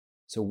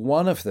So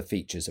one of the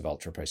features of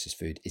ultra-processed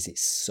food is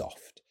it's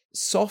soft.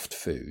 Soft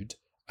food,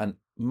 and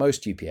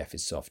most UPF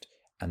is soft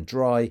and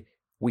dry,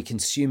 we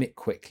consume it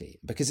quickly.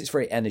 Because it's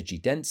very energy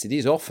dense, it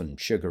is often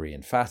sugary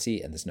and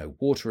fatty and there's no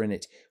water in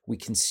it. We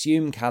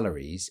consume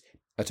calories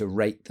at a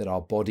rate that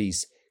our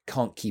bodies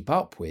can't keep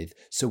up with,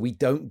 so we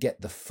don't get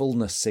the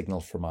fullness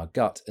signal from our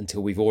gut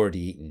until we've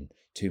already eaten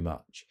too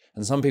much.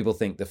 And some people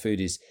think the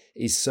food is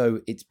so,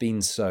 it's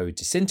been so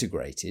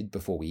disintegrated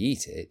before we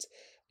eat it,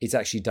 it's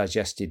actually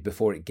digested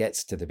before it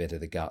gets to the bit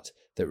of the gut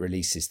that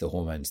releases the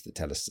hormones that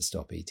tell us to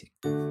stop eating.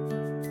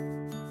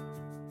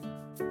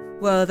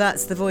 Well,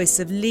 that's the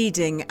voice of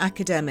leading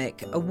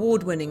academic,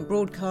 award-winning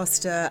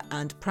broadcaster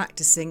and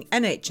practicing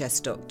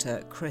NHS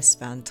doctor Chris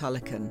van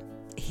Tulleken.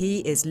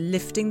 He is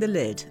lifting the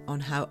lid on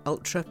how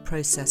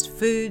ultra-processed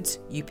foods,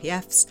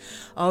 UPFs,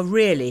 are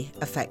really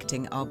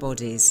affecting our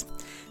bodies.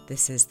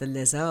 This is the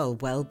Liz Earle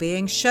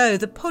Wellbeing Show,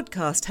 the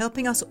podcast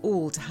helping us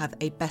all to have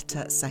a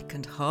better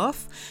second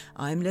half.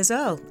 I'm Liz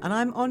Earle, and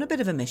I'm on a bit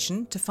of a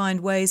mission to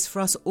find ways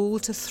for us all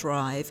to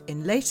thrive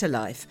in later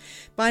life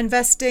by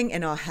investing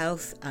in our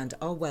health and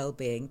our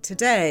well-being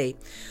today.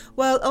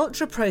 Well,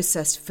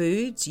 ultra-processed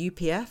foods,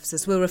 UPFs,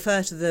 as we'll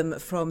refer to them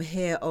from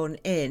here on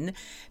in,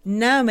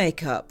 now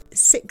make up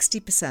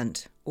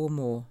 60% or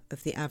more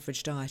of the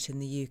average diet in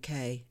the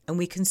UK, and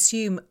we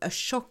consume a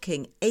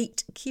shocking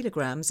 8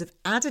 kilograms of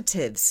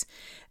additives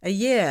a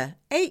year.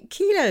 8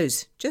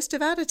 kilos just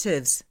of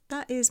additives.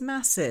 That is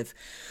massive.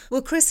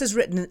 Well, Chris has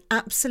written an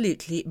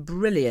absolutely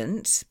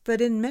brilliant, but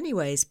in many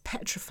ways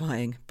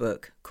petrifying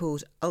book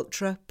called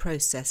Ultra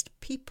Processed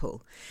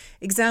People,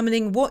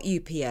 examining what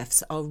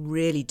UPFs are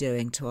really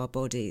doing to our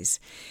bodies.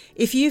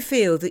 If you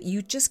feel that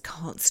you just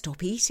can't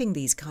stop eating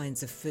these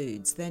kinds of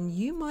foods, then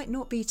you might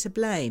not be to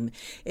blame.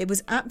 It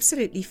was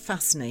absolutely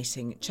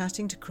fascinating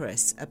chatting to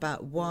Chris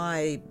about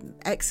why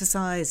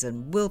exercise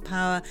and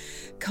willpower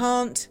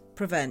can't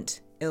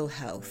prevent ill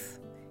health.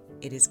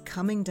 It is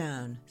coming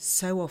down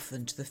so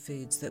often to the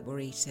foods that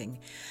we're eating,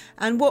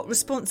 and what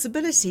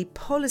responsibility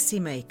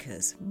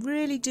policymakers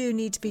really do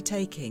need to be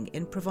taking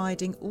in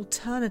providing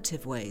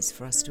alternative ways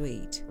for us to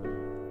eat.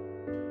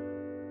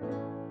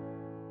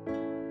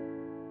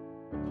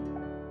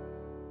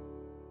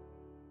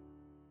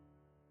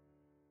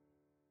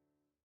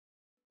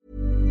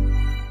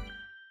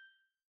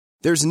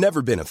 There's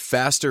never been a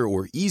faster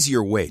or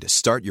easier way to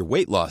start your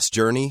weight loss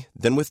journey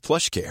than with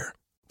PlushCare.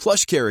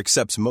 PlushCare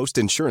accepts most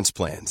insurance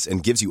plans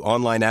and gives you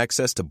online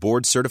access to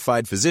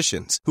board-certified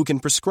physicians who can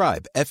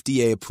prescribe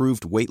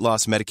FDA-approved weight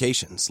loss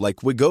medications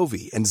like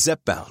Wegovy and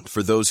Zepbound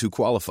for those who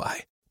qualify.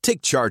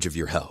 Take charge of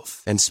your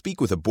health and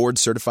speak with a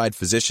board-certified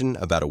physician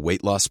about a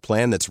weight loss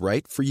plan that's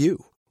right for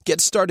you.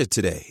 Get started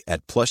today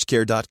at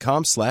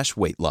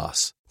plushcare.com/weight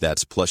loss.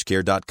 That's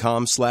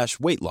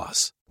plushcare.com/weight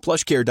loss.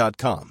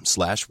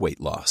 plushcare.com/weight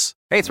loss.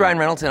 Hey, it's Ryan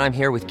Reynolds, and I'm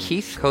here with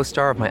Keith,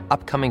 co-star of my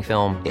upcoming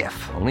film,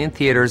 If, only in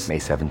theaters May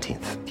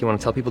 17th. Do you want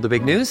to tell people the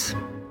big news?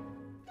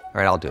 All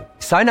right, I'll do it.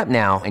 Sign up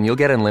now and you'll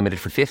get unlimited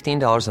for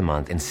 $15 a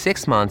month and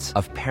 6 months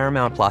of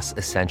Paramount Plus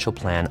Essential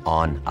Plan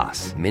on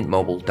us.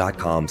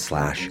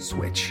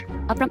 MintMobile.com/switch.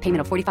 Upfront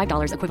payment of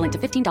 $45 equivalent to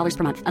 $15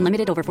 per month.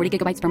 Unlimited over 40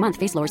 gigabytes per month.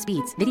 Face lower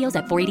speeds. Videos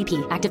at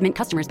 480p. Active Mint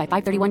customers by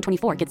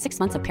 531.24 get 6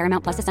 months of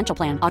Paramount Plus Essential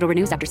Plan. Auto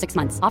renews after 6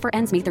 months. Offer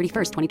ends May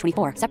 31st,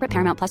 2024. Separate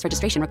Paramount Plus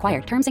registration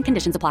required. Terms and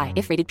conditions apply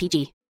if rated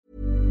PG.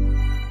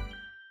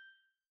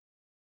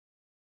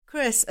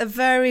 Chris, a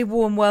very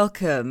warm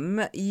welcome.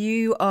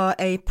 You are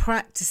a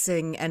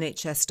practicing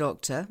NHS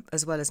doctor,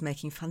 as well as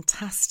making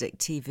fantastic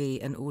TV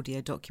and audio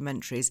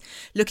documentaries,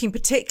 looking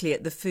particularly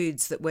at the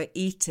foods that we're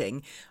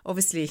eating.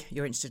 Obviously,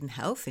 you're interested in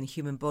health, in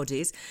human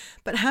bodies,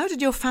 but how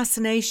did your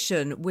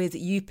fascination with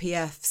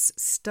UPFs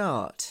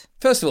start?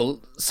 First of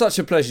all, such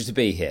a pleasure to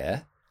be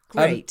here.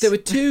 Great. There were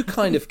two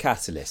kind of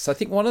catalysts. I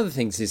think one of the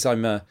things is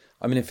I'm an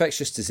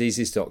infectious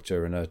diseases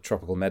doctor and a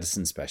tropical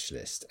medicine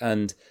specialist,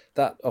 and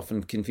that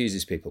often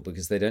confuses people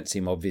because they don't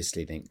seem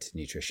obviously linked to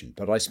nutrition.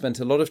 But I spent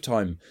a lot of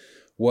time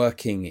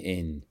working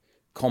in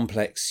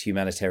complex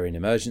humanitarian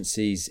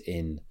emergencies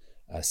in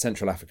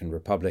Central African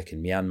Republic,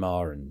 in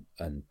Myanmar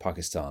and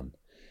Pakistan.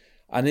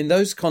 And in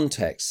those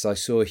contexts, I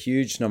saw a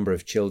huge number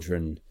of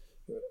children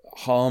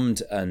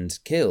harmed and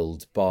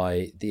killed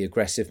by the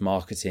aggressive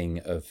marketing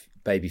of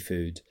baby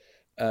food,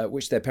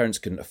 which their parents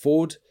couldn't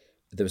afford.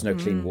 There was no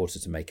clean water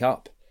to make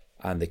up,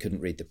 and they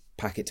couldn't read the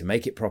packet to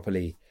make it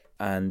properly.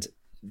 And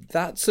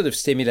that sort of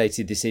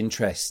stimulated this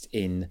interest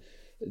in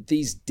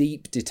these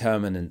deep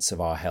determinants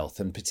of our health.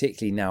 And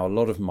particularly now, a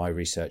lot of my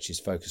research is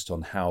focused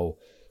on how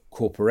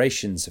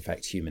corporations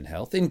affect human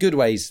health in good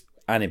ways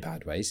and in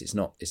bad ways. It's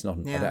not. I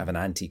don't have an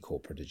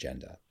anti-corporate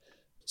agenda.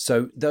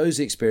 So those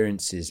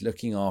experiences,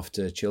 looking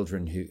after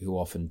children who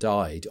often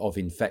died of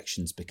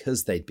infections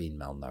because they'd been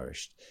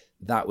malnourished,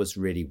 that was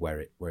really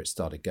where it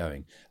started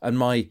going. And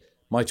my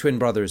twin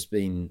brother has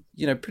been,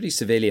 pretty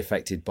severely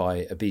affected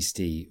by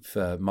obesity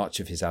for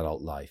much of his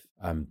adult life.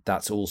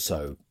 That's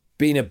also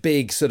been a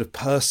big sort of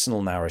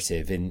personal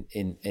narrative in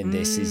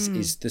this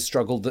is the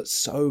struggle that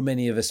so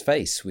many of us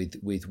face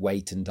with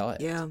weight and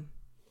diet. Yeah.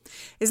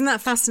 Isn't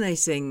that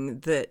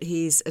fascinating that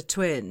he's a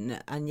twin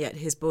and yet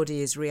his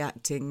body is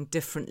reacting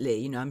differently?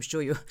 You know, I'm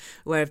sure you're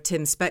aware of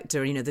Tim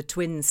Spector, you know, the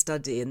twin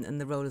study and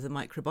the role of the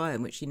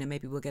microbiome, which, you know,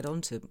 maybe we'll get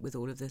onto with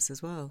all of this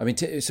as well. I mean,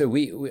 so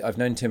I've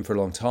known Tim for a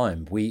long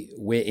time.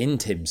 We're in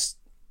Tim's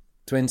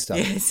twin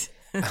study. Yes.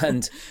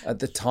 And at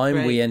the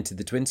time we we entered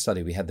the twin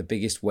study, we had the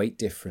biggest weight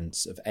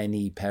difference of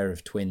any pair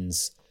of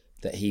twins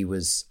that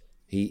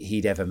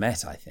he'd ever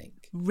met, I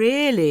think.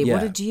 Really? Yeah.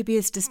 What a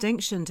dubious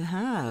distinction to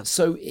have.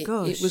 So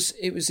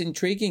it was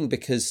intriguing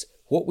because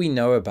what we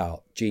know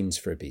about genes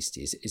for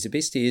obesity is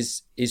obesity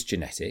is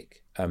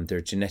genetic. There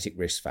are genetic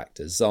risk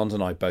factors. Zand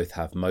and I both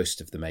have most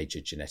of the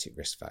major genetic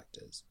risk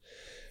factors.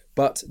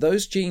 But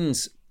those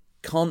genes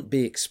can't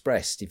be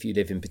expressed if you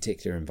live in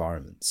particular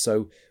environments.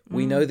 So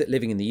we know that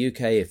living in the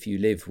UK, if you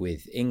live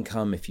with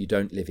income, if you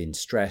don't live in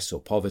stress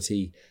or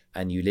poverty,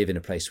 and you live in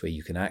a place where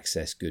you can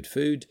access good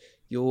food,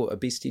 your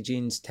obesity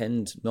genes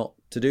tend not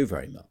to do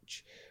very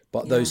much.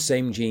 But those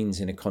same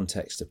genes in a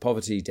context of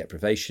poverty,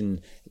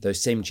 deprivation,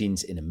 those same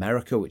genes in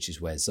America, which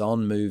is where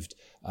Zahn moved,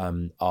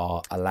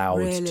 are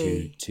allowed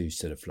to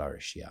sort of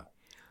flourish, yeah.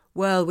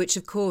 Well, which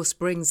of course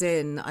brings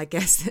in, I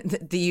guess,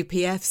 the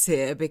UPFs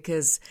here,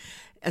 because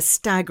a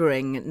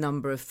staggering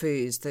number of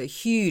foods, the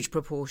huge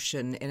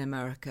proportion in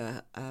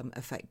America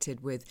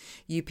affected with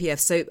UPFs.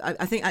 So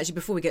I think actually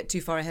before we get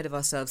too far ahead of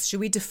ourselves, should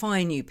we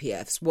define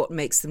UPFs? What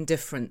makes them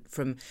different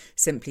from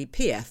simply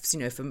PFs, you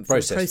know, from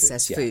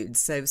processed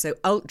foods? So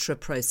ultra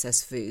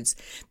processed foods,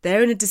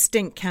 they're in a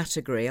distinct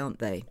category, aren't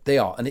they? They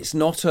are, and it's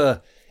not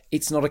a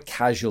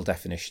casual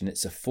definition.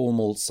 It's a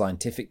formal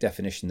scientific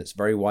definition that's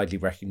very widely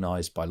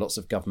recognised by lots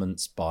of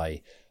governments,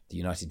 by the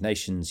United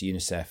Nations,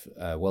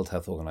 UNICEF, World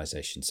Health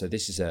Organization. So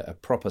this is a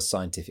proper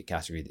scientific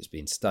category that's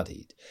been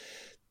studied.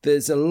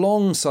 There's a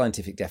long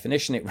scientific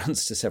definition. It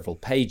runs to several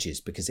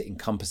pages because it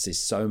encompasses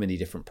so many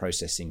different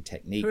processing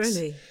techniques.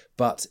 Really?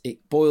 But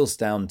it boils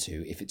down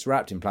to, if it's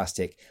wrapped in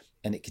plastic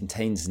and it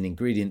contains an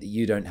ingredient that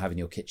you don't have in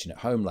your kitchen at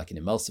home, like an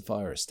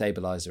emulsifier, a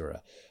stabilizer,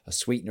 a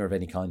sweetener of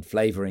any kind,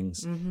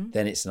 flavorings,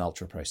 then it's an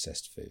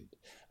ultra-processed food.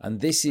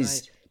 And this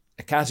is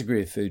a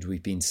category of food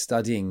we've been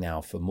studying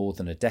now for more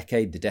than a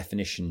decade. The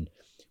definition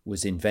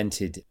was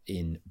invented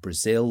in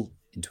Brazil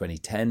in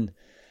 2010.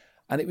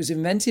 And it was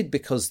invented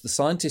because the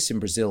scientists in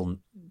Brazil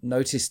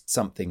noticed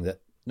something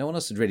that no one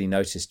else had really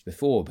noticed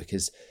before,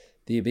 because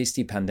the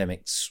obesity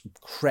pandemic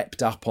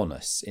crept up on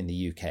us in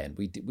the UK, and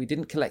we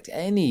didn't collect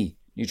any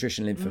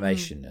nutritional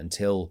information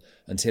until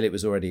it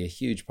was already a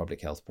huge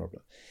public health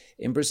problem.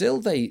 In Brazil,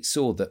 they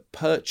saw that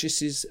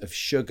purchases of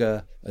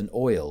sugar and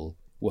oil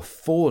were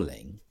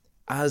falling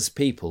as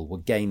people were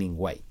gaining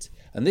weight.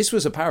 And this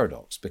was a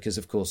paradox because,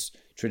 of course,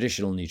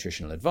 traditional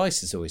nutritional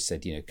advice has always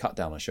said, you know, cut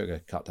down on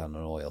sugar, cut down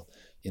on oil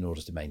in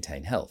order to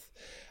maintain health.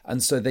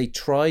 And so they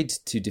tried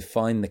to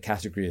define the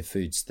category of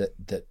foods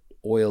that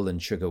oil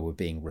and sugar were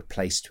being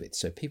replaced with.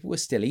 So people were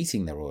still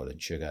eating their oil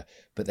and sugar,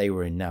 but they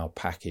were in now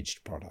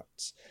packaged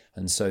products.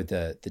 And so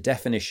the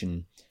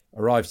definition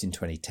arrived in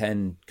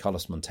 2010,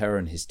 Carlos Montero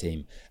and his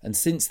team. And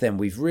since then,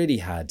 we've really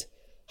had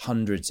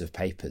hundreds of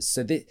papers.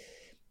 So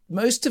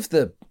most of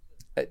the,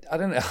 I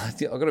don't know, I've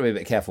got to be a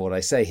bit careful what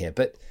I say here,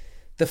 but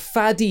the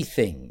faddy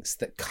things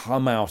that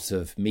come out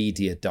of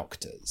media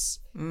doctors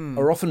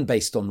are often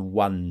based on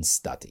one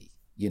study,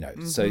 you know.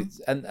 So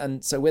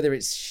and so whether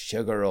it's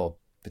sugar or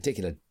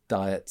particular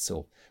diets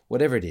or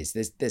whatever it is,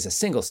 there's a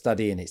single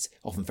study, and it's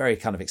often very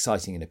kind of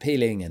exciting and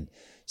appealing, and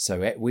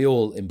so we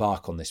all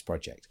embark on this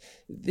project.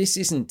 This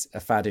isn't a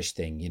faddish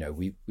thing, you know.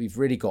 We've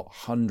really got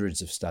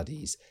hundreds of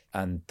studies,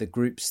 and the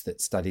groups that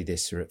study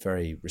this are at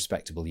very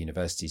respectable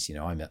universities. You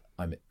know, I'm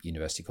at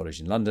University College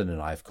in London,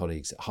 and I have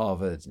colleagues at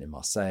Harvard and in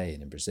Marseille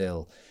and in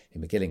Brazil,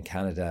 in McGill in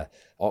Canada,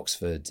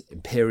 Oxford,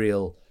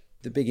 Imperial.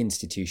 The big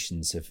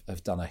institutions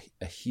have done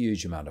a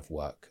huge amount of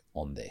work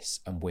on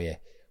this, and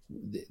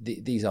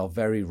these are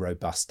very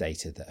robust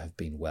data that have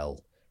been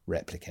well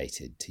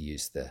replicated,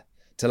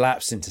 to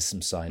lapse into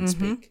some science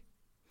speak.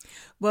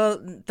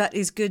 Well, that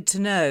is good to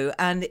know.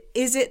 And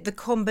is it the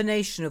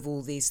combination of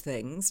all these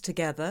things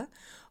together,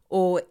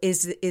 or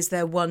is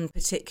there one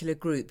particular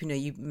group? You know,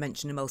 you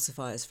mentioned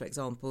emulsifiers, for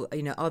example.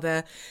 You know, are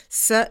there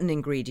certain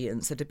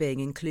ingredients that are being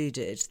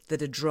included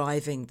that are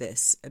driving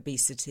this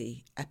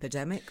obesity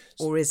epidemic,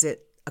 or is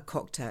it a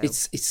cocktail?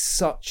 It's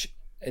such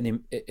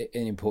an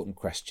important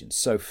question.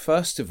 So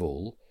first of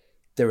all,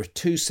 there are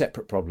two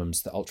separate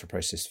problems that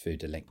ultra-processed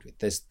food are linked with.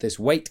 There's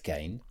weight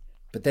gain,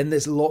 but then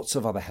there's lots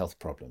of other health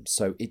problems.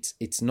 So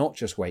it's not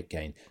just weight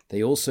gain.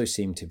 They also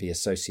seem to be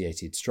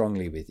associated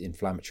strongly with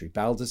inflammatory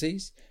bowel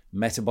disease,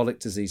 metabolic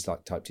disease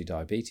like type 2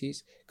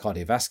 diabetes,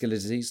 cardiovascular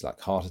disease like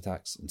heart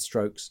attacks and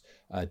strokes,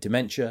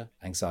 dementia,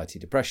 anxiety,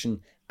 depression,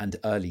 and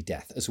early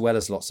death, as well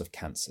as lots of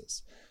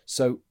cancers.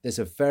 So there's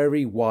a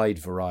very wide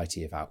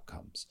variety of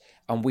outcomes.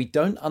 And we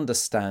don't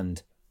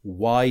understand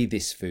why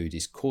this food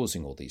is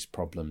causing all these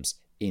problems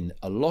in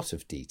a lot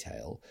of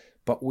detail,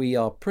 but we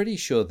are pretty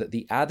sure that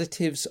the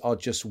additives are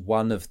just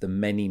one of the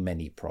many,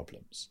 many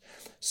problems.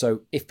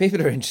 So if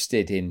people are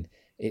interested in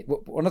it,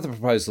 one of the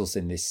proposals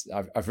in this,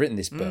 I've written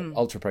this book,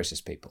 Ultra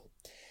Processed People,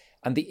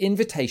 And the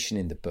invitation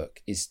in the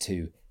book is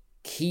to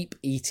keep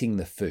eating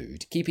the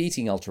food, keep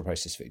eating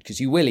ultra-processed food, because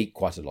you will eat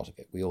quite a lot of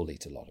it. We all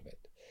eat a lot of it,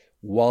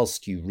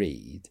 whilst you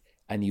read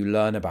and you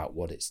learn about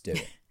what it's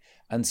doing.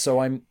 And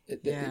so and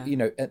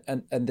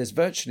there's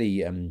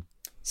virtually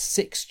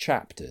 6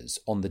 chapters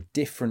on the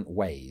different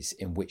ways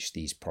in which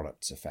these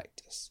products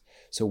affect us.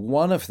 So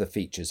one of the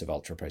features of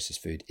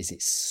ultra-processed food is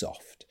it's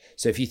soft.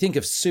 So if you think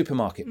of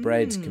supermarket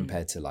bread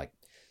compared to like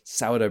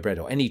sourdough bread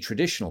or any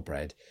traditional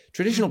bread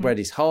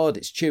is hard,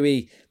 it's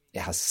chewy, it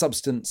has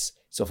substance,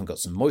 it's often got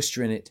some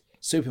moisture in it.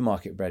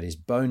 Supermarket bread is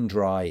bone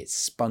dry, it's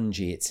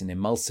spongy, it's an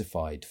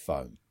emulsified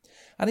foam.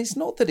 And it's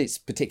not that it's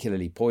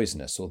particularly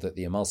poisonous or that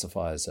the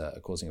emulsifiers are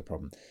causing a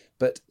problem,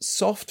 but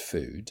soft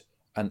food,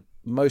 and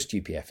most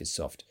UPF is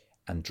soft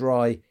and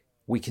dry,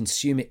 we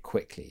consume it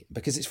quickly.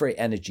 Because it's very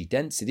energy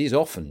dense, it is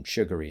often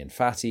sugary and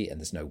fatty and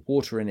there's no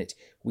water in it.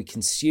 We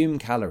consume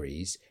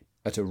calories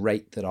at a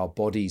rate that our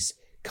bodies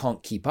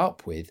can't keep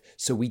up with,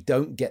 so we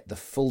don't get the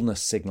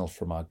fullness signal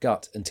from our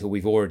gut until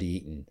we've already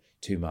eaten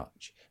too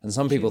much. And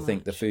some people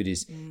think the food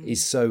is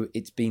so,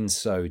 it's been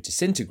so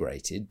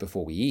disintegrated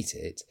before we eat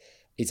it,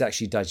 it's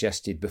actually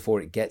digested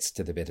before it gets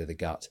to the bit of the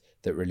gut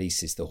that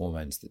releases the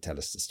hormones that tell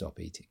us to stop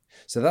eating.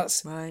 So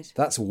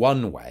that's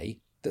one way.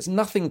 That's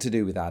nothing to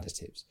do with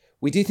additives.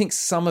 We do think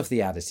some of the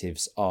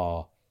additives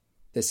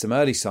there's some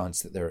early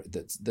science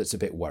that's a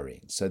bit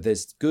worrying. So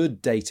there's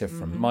good data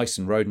from mice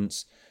and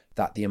rodents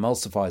that the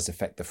emulsifiers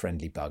affect the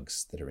friendly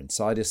bugs that are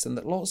inside us, and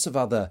that lots of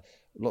other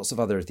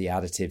of the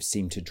additives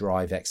seem to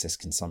drive excess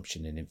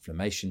consumption and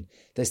inflammation.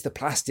 There's the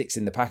plastics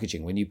in the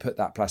packaging. When you put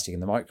that plastic in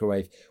the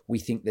microwave, we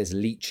think there's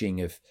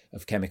leaching of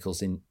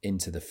chemicals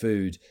into the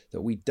food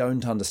that we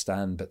don't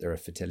understand, but there are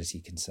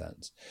fertility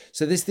concerns.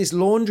 So there's this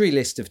laundry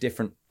list of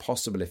different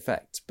possible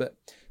effects. But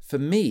for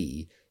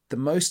me, the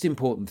most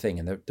important thing,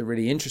 and the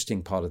really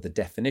interesting part of the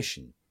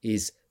definition,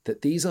 is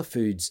that these are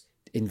foods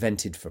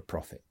invented for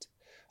profit.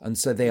 And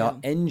so they are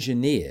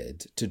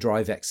engineered to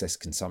drive excess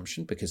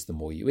consumption, because the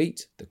more you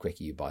eat, the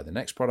quicker you buy the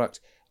next product,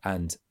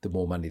 and the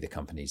more money the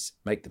companies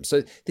make them.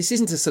 So this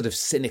isn't a sort of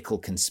cynical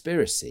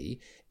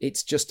conspiracy.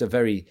 It's just a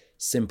very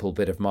simple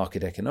bit of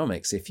market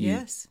economics. If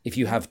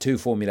you have 2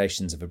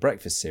 formulations of a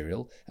breakfast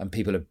cereal and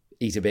people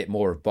eat a bit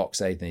more of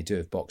box A than they do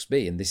of box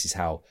B, and this is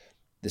how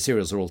the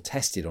cereals are all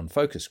tested on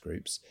focus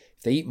groups.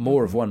 If they eat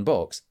more of one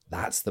box,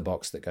 that's the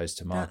box that goes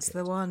to market. That's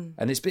the one.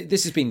 And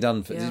this has been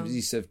done for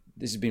this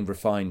has been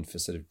refined for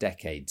sort of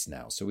decades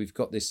now. So we've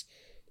got these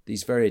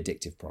very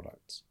addictive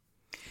products.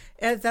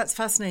 That's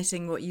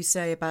fascinating what you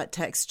say about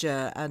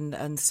texture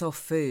and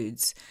soft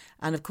foods,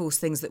 and of course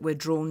things that we're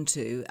drawn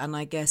to. And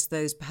I guess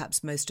those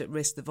perhaps most at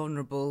risk, the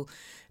vulnerable,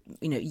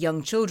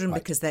 young children,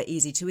 because they're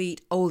easy to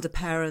eat, older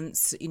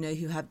parents,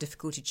 who have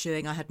difficulty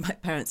chewing. I had my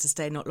parents to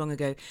stay not long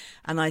ago,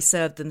 and I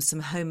served them some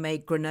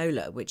homemade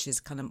granola, which is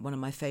kind of one of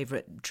my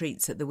favourite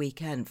treats at the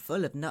weekend,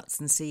 full of nuts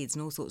and seeds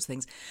and all sorts of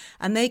things.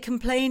 And they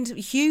complained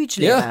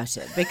hugely about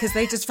it because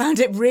they just found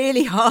it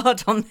really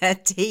hard on their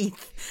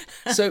teeth.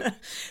 So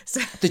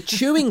the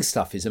chewing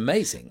stuff is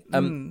amazing.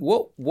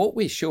 What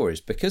we're sure is,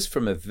 because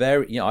from a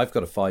very, I've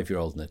got a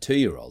 5-year-old and a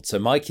 2-year-old, so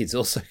my kids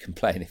also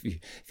complain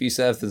if you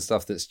serve them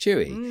stuff that's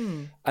chewy.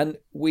 And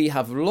we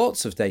have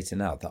lots of data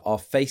now that our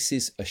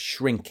faces are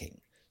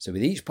shrinking. So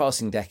with each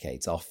passing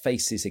decades, our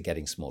faces are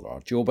getting smaller. Our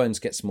jawbones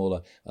get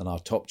smaller, and our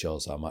top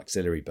jaws, our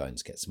maxillary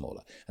bones, get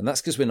smaller. And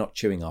that's because we're not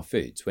chewing our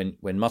foods.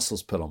 When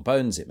muscles pull on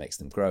bones, it makes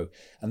them grow.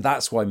 And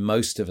that's why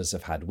most of us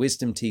have had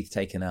wisdom teeth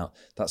taken out.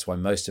 That's why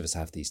most of us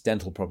have these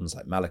dental problems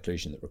like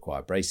malocclusion that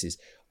require braces.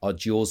 Our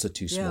jaws are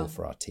too small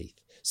for our teeth.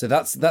 So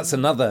that's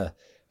another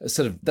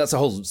that's a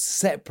whole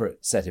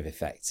separate set of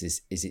effects,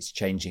 is it's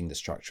changing the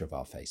structure of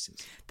our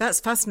faces. That's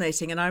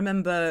fascinating. And I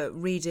remember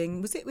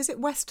reading, was it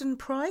Weston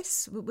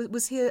Price?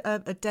 Was he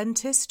a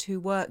dentist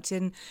who worked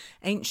in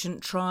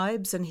ancient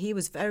tribes? And he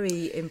was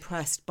very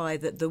impressed by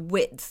the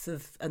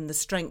width and the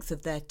strength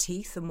of their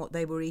teeth and what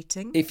they were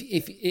eating.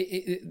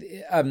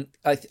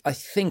 I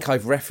think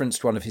I've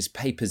referenced one of his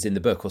papers in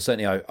the book, or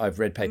certainly I've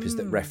read papers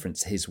that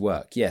reference his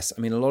work. Yes, I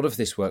mean, a lot of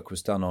this work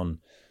was done on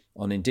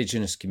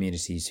indigenous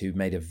communities who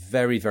made a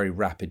very, very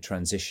rapid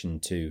transition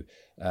to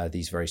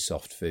these very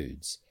soft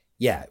foods.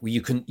 Yeah, well,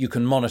 you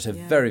can monitor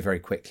very, very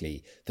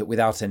quickly that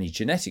without any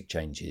genetic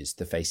changes,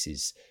 the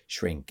faces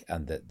shrink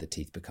and the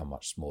teeth become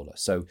much smaller.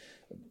 So,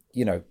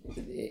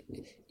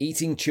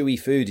 eating chewy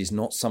food is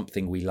not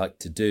something we like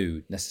to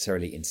do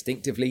necessarily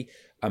instinctively.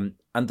 And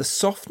the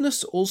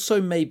softness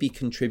also may be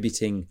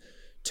contributing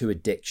to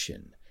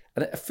addiction.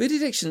 And food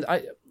addiction,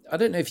 I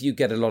don't know if you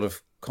get a lot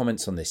of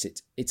comments on this.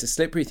 It's a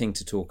slippery thing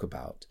to talk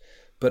about,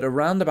 but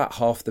around about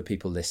half the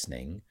people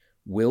listening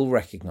will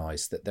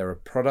recognise that there are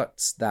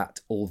products that,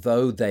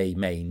 although they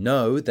may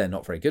know they're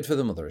not very good for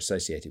them or they're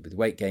associated with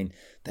weight gain,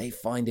 they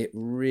find it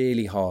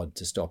really hard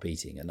to stop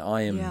eating. And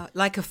I am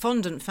like a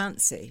fondant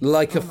fancy,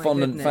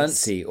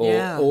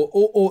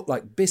 or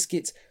like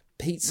biscuits,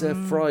 pizza,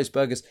 fries,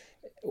 burgers,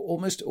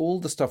 almost all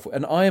the stuff.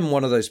 And I am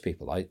one of those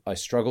people. I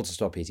struggle to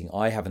stop eating.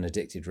 I have an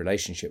addicted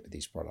relationship with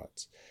these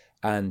products.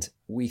 And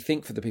we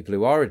think for the people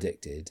who are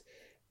addicted,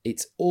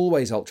 it's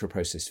always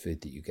ultra-processed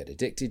food that you get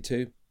addicted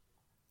to.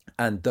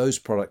 And those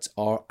products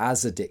are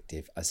as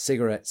addictive as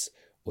cigarettes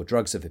or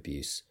drugs of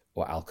abuse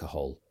or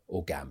alcohol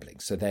or gambling.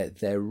 So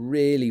they're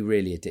really,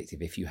 really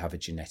addictive if you have a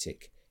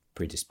genetic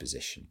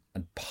predisposition.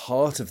 And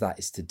part of that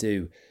is to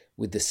do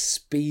with the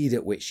speed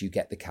at which you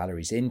get the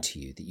calories into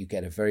you, that you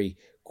get a very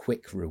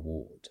quick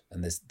reward.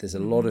 And there's a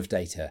lot of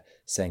data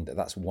saying that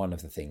that's one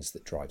of the things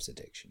that drives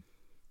addiction.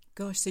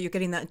 Gosh, so you're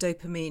getting that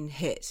dopamine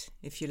hit,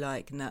 if you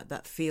like, and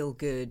that feel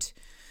good.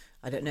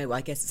 I don't know, I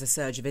guess it's a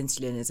surge of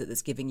insulin, is it,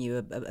 that's giving you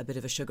a bit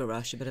of a sugar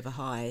rush, a bit of a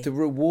high? The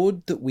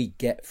reward that we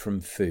get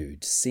from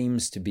food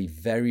seems to be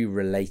very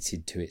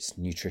related to its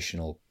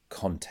nutritional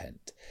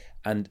content.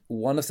 And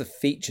one of the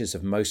features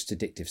of most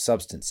addictive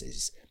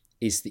substances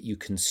is that you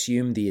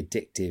consume the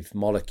addictive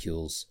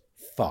molecules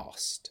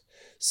fast.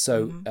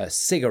 So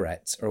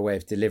cigarettes are a way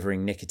of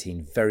delivering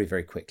nicotine very,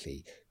 very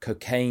quickly.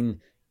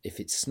 Cocaine, if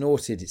it's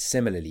snorted, it's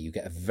similarly, you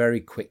get a very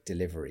quick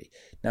delivery.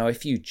 Now,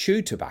 if you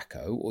chew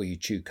tobacco or you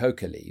chew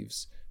coca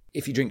leaves,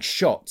 if you drink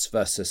shots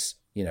versus,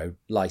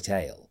 light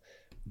ale,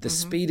 the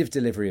speed of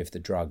delivery of the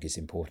drug is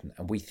important.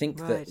 And we think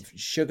that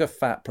sugar,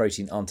 fat,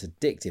 protein aren't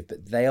addictive,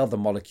 but they are the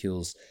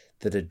molecules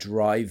that are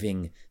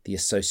driving the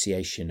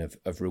association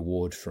of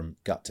reward from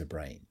gut to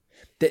brain.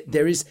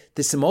 There's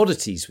some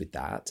oddities with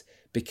that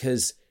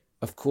because,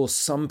 of course,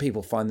 some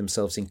people find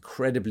themselves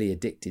incredibly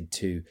addicted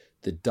to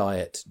the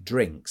diet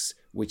drinks,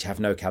 which have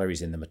no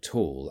calories in them at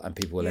all, and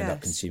people will end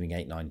up consuming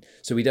 8-9.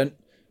 So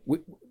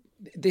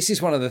this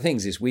is one of the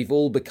things, is we've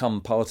all become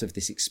part of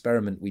this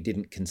experiment we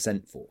didn't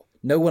consent for.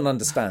 No one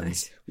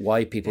understands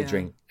why people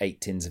drink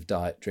 8 tins of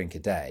diet drink a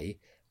day,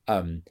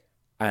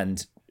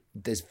 and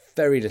there's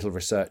very little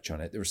research on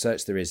it. The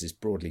research there is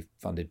broadly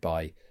funded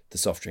by the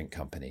soft drink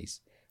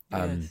companies.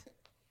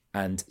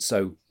 And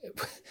so,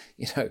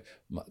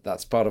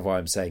 that's part of why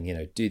I'm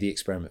saying, do the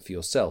experiment for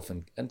yourself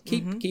and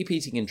keep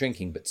eating and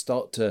drinking, but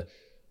start to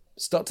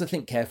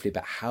think carefully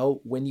about how,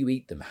 when you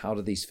eat them, how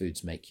do these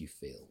foods make you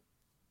feel?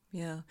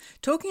 Yeah.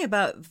 Talking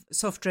about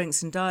soft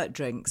drinks and diet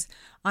drinks,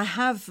 I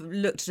have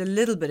looked at a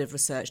little bit of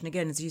research, and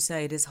again, as you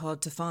say, it is hard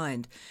to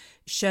find,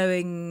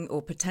 showing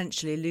or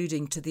potentially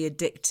alluding to the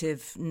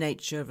addictive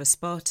nature of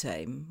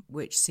aspartame,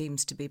 which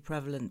seems to be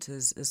prevalent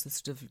as the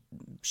sort of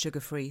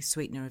sugar-free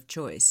sweetener of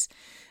choice.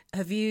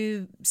 Have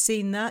you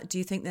seen that? Do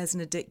you think there's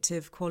an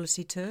addictive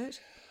quality to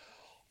it?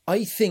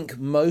 I think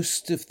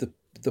most of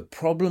the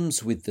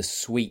problems with the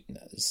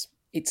sweeteners,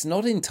 it's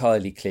not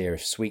entirely clear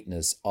if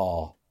sweeteners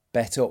are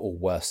better or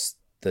worse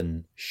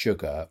than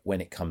sugar when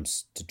it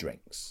comes to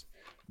drinks.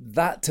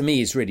 That to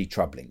me is really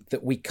troubling,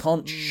 that we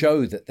can't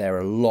show that they're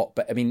a lot,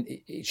 but I mean,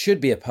 it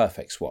should be a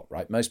perfect swap,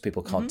 right? Most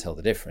people can't tell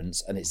the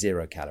difference, and it's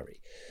 0 calorie.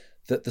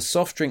 That the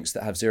soft drinks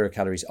that have 0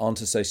 calories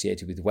aren't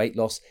associated with weight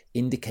loss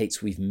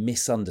indicates we've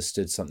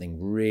misunderstood something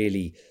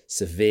really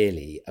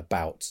severely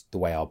about the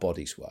way our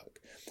bodies work.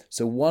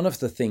 So one of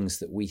the things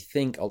that we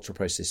think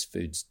ultra-processed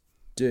foods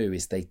do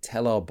is they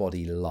tell our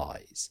body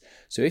lies.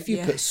 So if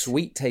you put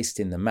sweet taste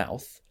in the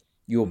mouth,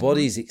 your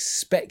body's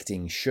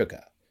expecting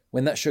sugar.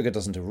 When that sugar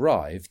doesn't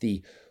arrive,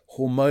 the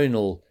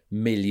hormonal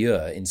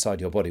milieu inside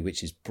your body,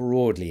 which is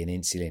broadly an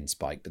insulin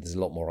spike, but there's a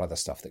lot more other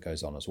stuff that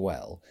goes on as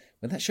well.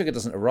 When that sugar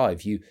doesn't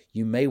arrive, you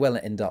may well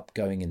end up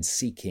going and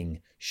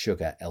seeking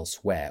sugar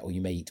elsewhere, or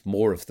you may eat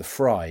more of the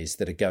fries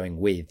that are going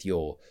with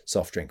your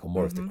soft drink or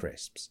more of the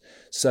crisps.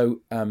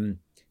 So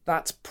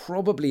that's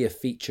probably a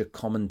feature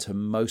common to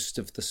most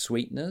of the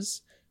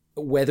sweeteners,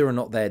 whether or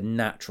not they're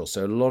natural.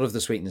 So a lot of the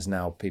sweeteners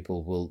now,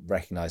 people will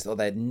recognize,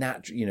 they're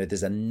natural,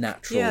 there's a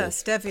natural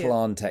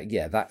plant,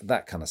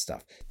 that kind of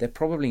stuff. They're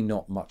probably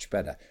not much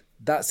better.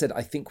 That said,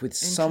 I think with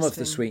some of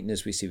the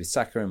sweeteners we see with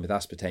saccharin, with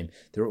aspartame,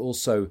 there are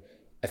also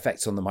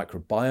effects on the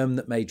microbiome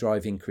that may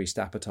drive increased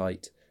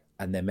appetite,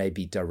 and there may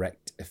be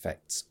direct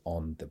effects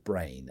on the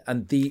brain.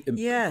 And the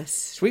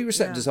sweet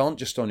receptors aren't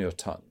just on your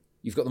tongue.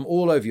 You've got them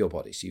all over your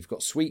body. So you've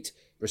got sweet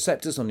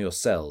receptors on your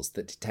cells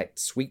that detect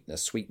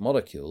sweetness, sweet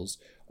molecules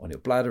on your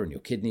bladder and your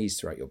kidneys,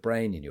 throughout your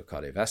brain, in your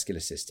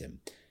cardiovascular system.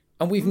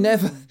 And we've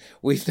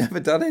never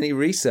done any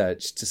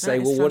research to say,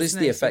 well, what is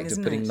the effect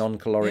of putting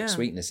non-caloric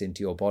sweetness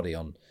into your body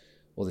on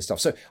all this stuff?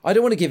 So I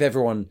don't want to give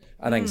everyone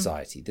an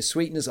anxiety. The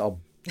sweeteners are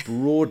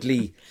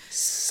broadly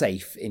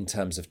safe in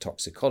terms of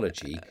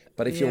toxicology,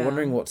 but if you're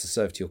wondering what to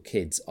serve to your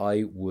kids,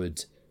 I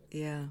would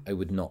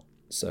not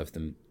serve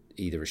them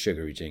either a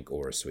sugary drink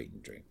or a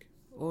sweetened drink.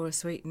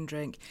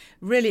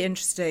 Really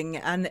interesting.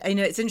 And,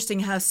 it's interesting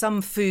how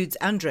some foods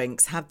and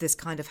drinks have this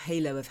kind of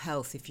halo of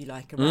health, if you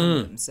like,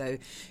 around them. So,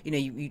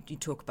 you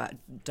talk about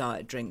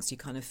diet drinks, you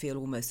kind of feel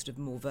almost sort of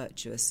more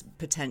virtuous,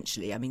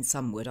 potentially. I mean,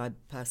 some would. I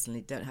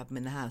personally don't have them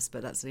in the house,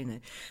 but that's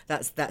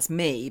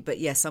me. But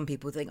yes, some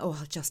people think, I'll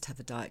just have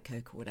a Diet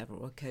Coke or whatever,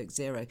 or a Coke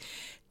Zero.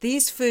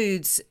 These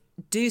foods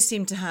do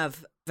seem to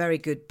have very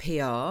good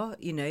PR.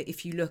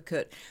 If you look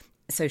at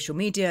social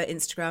media,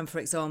 Instagram, for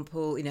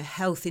example,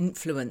 health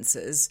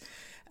influencers,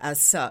 as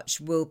such,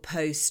 will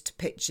post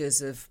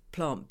pictures of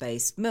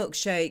plant-based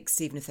milkshakes,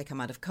 even if they come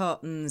out of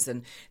cartons,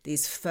 and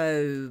these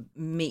faux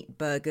meat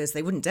burgers.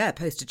 They wouldn't dare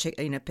post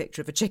a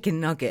picture of a chicken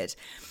nugget.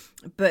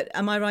 But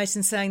am I right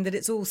in saying that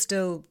it's all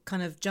still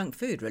kind of junk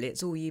food, really?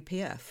 It's all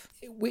UPF?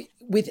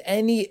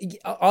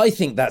 I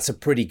think that's a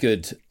pretty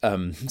good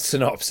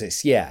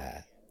synopsis,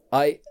 yeah.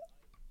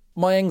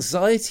 My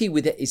anxiety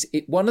with it is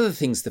one of the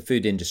things the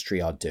food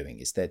industry are doing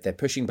is they're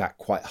pushing back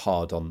quite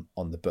hard on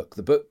the book.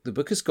 The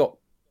book has got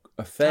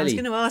a fairly... I was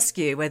going to ask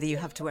you whether you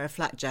have to wear a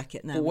flak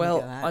jacket now.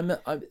 Well,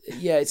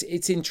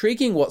 it's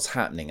intriguing what's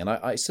happening, and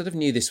I sort of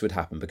knew this would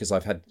happen because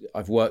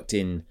I've worked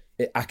in...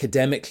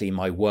 Academically,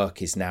 my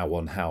work is now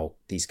on how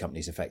these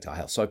companies affect our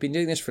health. So I've been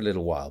doing this for a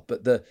little while,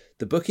 but the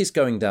book is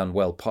going down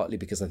well, partly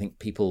because I think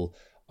people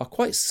are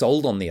quite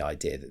sold on the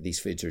idea that these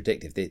foods are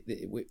addictive.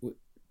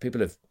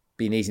 People have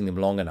been eating them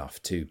long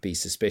enough to be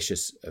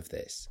suspicious of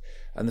this.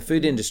 And the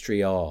food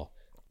industry are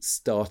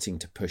starting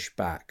to push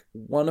back.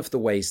 One of the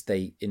ways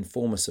they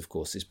inform us, of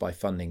course, is by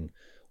funding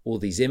all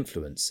these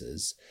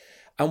influencers.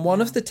 And one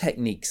of the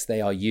techniques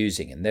they are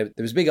using, and there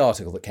was a big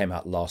article that came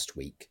out last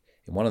week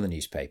in one of the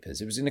newspapers,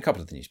 it was in a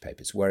couple of the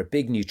newspapers, where a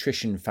big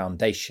nutrition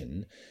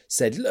foundation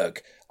said,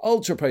 look,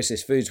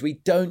 ultra-processed foods, we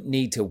don't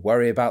need to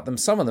worry about them.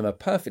 Some of them are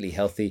perfectly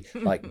healthy,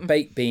 like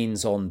baked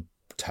beans on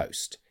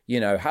toast.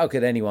 How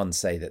could anyone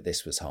say that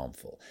this was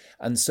harmful?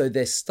 And so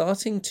they're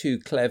starting to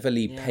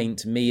cleverly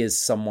paint me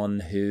as someone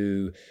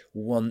who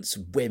wants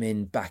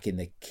women back in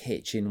the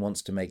kitchen,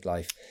 wants to make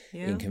life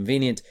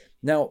inconvenient.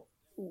 Now,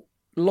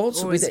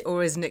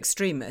 or as an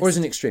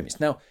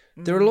extremist. Now,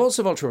 there are lots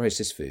of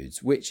ultra-processed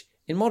foods which,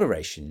 in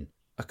moderation,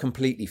 are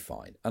completely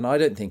fine. And I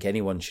don't think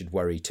anyone should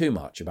worry too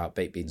much about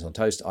baked beans on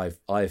toast.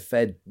 I've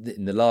fed,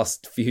 in the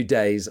last few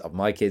days,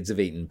 my kids have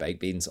eaten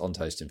baked beans on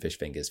toast and fish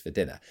fingers for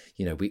dinner.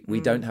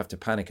 We don't have to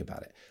panic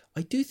about it.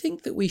 I do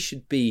think that we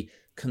should be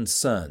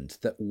concerned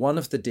that one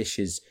of the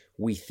dishes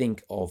we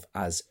think of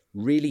as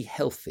really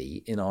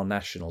healthy in our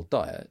national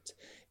diet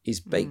is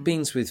baked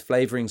beans with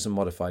flavourings and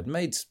modified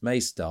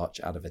maize starch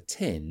out of a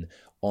tin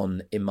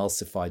on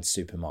emulsified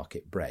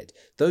supermarket bread.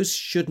 Those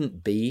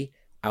shouldn't be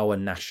our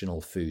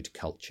national food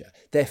culture.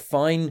 They're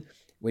fine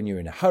when you're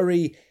in a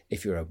hurry.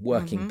 If you're a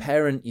working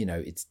parent,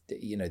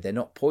 they're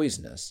not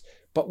poisonous.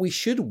 But we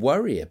should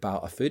worry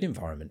about a food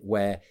environment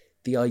where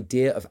the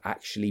idea of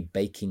actually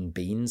baking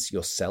beans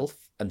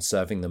yourself and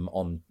serving them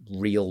on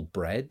real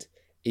bread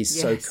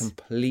is so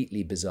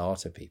completely bizarre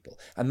to people.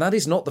 And that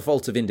is not the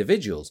fault of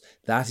individuals.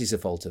 That is a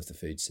fault of the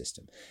food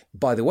system.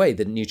 By the way,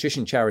 the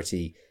nutrition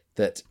charity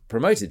that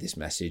promoted this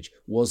message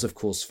was, of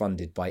course,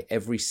 funded by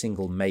every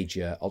single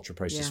major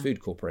ultra-processed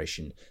food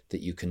corporation that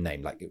you can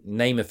name. Like,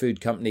 name a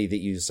food company that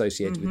you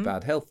associate with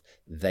bad health,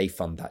 they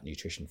fund that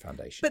nutrition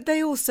foundation. But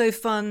they also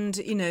fund,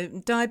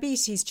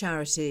 diabetes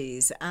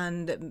charities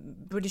and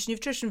British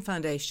Nutrition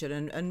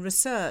Foundation and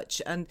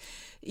research. And,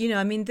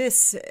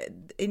 this,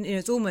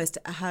 it's almost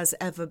has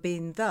ever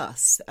been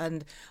thus.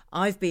 And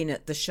I've been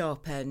at the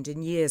sharp end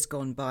in years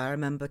gone by. I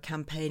remember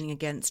campaigning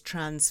against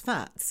trans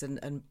fats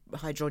and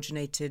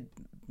hydrogenated,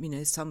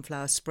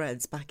 sunflower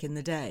spreads back in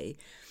the day,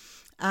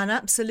 and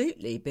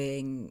absolutely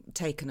being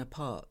taken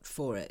apart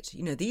for it.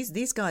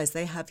 These guys,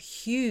 they have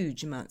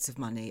huge amounts of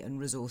money and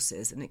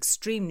resources and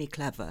extremely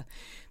clever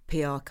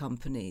PR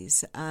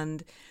companies.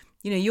 And,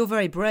 you're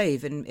very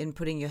brave in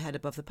putting your head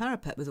above the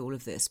parapet with all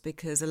of this,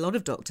 because a lot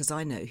of doctors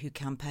I know who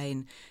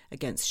campaign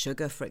against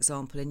sugar, for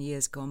example, in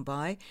years gone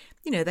by,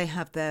 they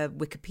have their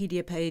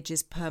Wikipedia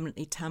pages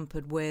permanently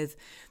tampered with.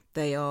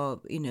 They are,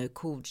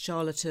 called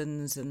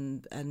charlatans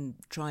and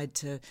tried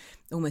to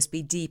almost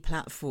be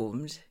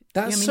deplatformed.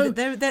 There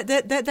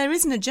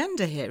is an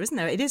agenda here, isn't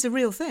there? It is a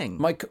real thing.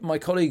 My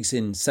colleagues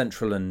in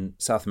Central and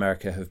South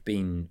America have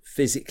been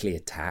physically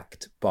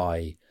attacked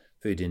by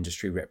food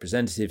industry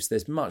representatives.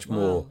 There's much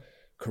more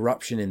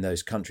corruption in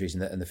those countries,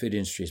 and the food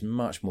industry is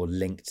much more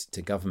linked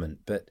to government.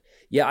 But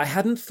yeah, I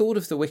hadn't thought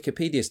of the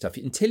Wikipedia stuff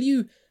until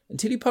you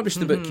publish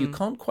the book. You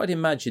can't quite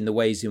imagine the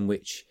ways in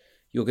which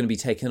you're going to be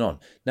taken on.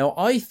 Now,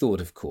 I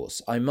thought, of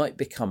course, I might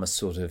become a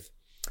sort of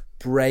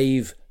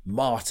brave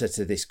martyr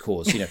to this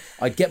cause.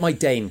 I'd get my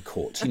day in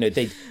court.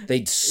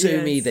 They'd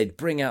sue me, they'd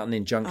bring out an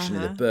injunction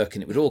in the book,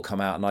 and it would all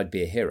come out, and I'd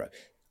be a hero.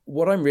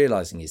 What I'm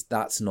realizing is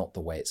that's not the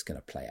way it's going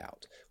to play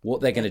out.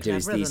 What they're going to do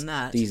is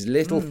these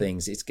little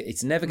things.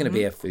 It's never going to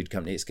be a food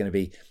company. It's going to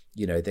be,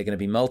 they're going to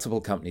be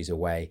multiple companies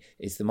away.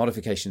 It's the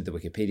modification of the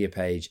Wikipedia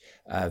page,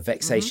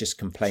 vexatious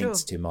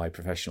complaints to my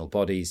professional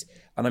bodies,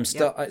 and I'm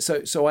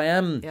so I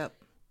am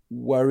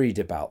worried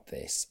about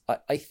this.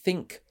 I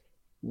think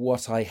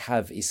what I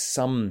have is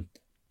some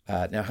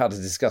now how to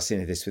discuss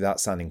any of this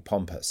without sounding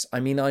pompous. I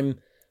mean, I'm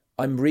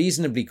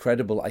reasonably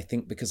credible, I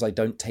think, because I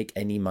don't take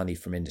any money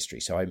from industry.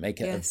 So I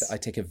I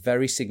take a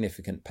very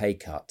significant pay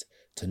cut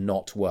to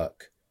not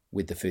work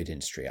with the food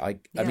industry. I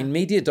mean,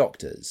 media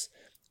doctors,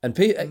 and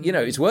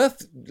it's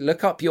worth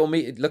look up your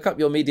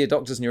media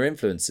doctors and your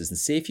influencers and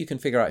see if you can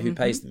figure out who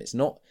pays them. It's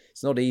not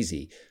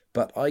easy,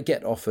 but I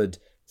get offered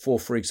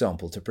for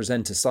example, to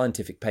present a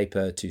scientific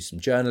paper to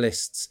some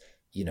journalists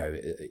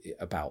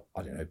about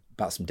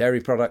some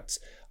dairy products,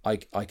 I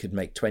could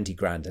make 20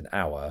 grand an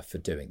hour for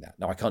doing that.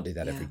 Now I can't do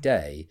that every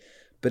day,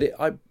 but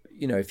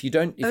if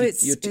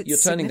you're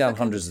turning down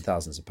hundreds of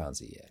thousands of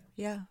pounds a year.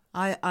 Yeah,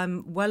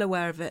 I'm well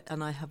aware of it,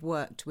 and I have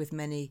worked with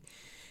many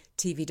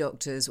TV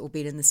doctors or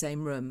been in the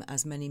same room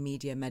as many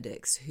media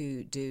medics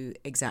who do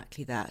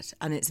exactly that.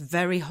 And it's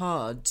very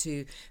hard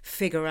to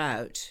figure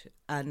out,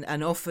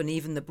 and often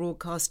even the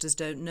broadcasters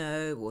don't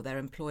know, or their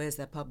employers,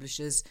 their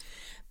publishers,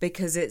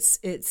 because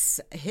it's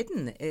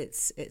hidden,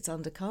 it's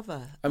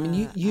undercover. I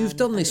mean, you've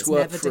done this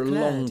work for a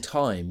long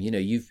time.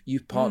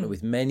 You've partnered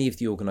with many of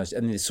the organisations.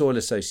 I mean, the Soil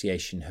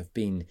Association have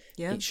been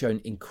it's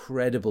shown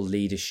incredible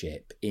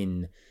leadership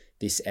in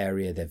this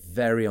area. They're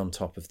very on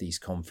top of these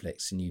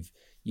conflicts, and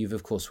you've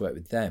of course worked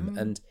with them.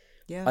 And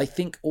I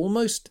think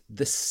almost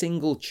the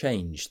single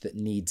change that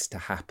needs to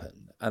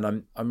happen,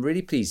 and I'm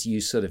really pleased you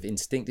sort of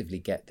instinctively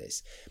get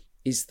this,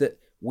 is that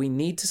we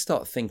need to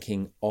start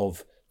thinking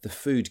of the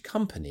food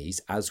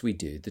companies as we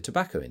do the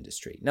tobacco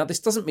industry. Now, this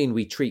doesn't mean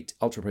we treat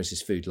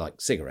ultra-processed food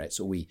like cigarettes,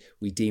 or we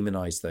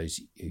demonise those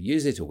who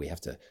use it, or we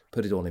have to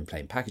put it all in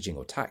plain packaging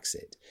or tax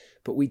it.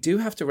 But we do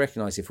have to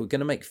recognise, if we're going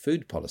to make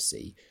food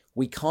policy,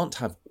 we can't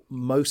have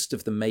most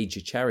of the major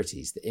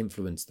charities that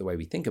influence the way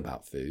we think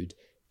about food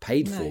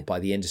paid for by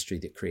the industry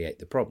that create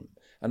the problem.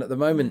 And at the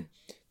moment,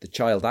 the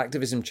child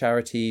activism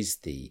charities,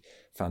 the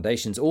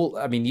foundations,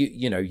 I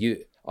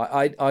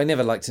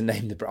never like to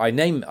name I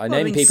name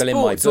people in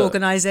my book. Sports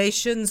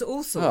organisations,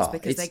 all sorts,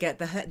 because they get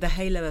the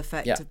halo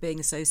effect of being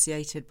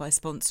associated by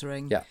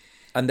sponsoring. Yeah.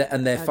 And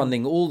they're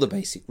funding all the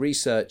basic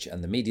research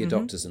and the media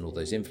doctors and all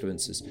those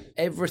influencers.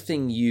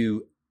 Everything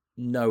you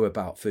know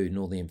about food and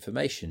all the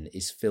information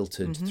is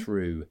filtered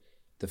through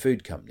the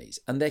food companies.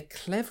 And they're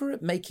clever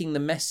at making the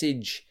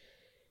message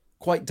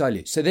quite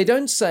dilute. So they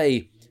don't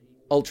say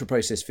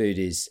ultra-processed food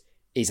is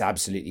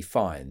absolutely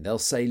fine. They'll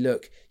say,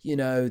 look,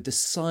 the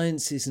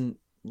science isn't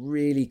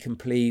really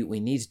complete. We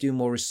need to do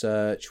more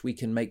research. We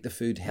can make the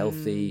food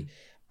healthy.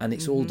 And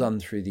it's all done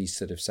through these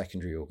sort of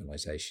secondary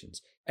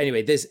organisations.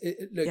 Anyway,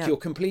 you're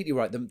completely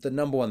right. The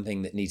number one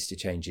thing that needs to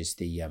change is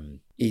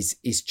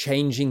is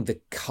changing the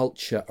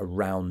culture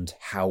around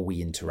how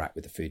we interact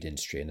with the food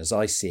industry. And as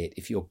I see it,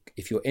 if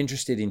you're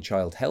interested in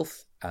child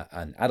health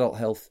and adult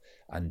health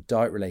and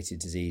diet-related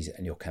disease,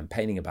 and you're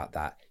campaigning about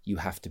that, you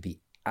have to be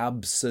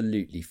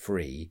absolutely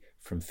free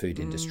from food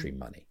industry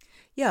money.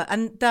 Yeah,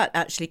 and that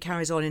actually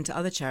carries on into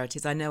other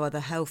charities. I know other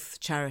health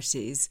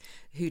charities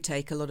who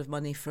take a lot of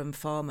money from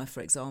pharma,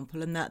 for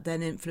example, and that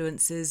then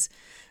influences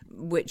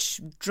which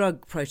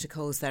drug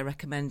protocols they're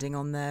recommending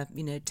on their,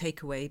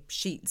 takeaway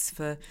sheets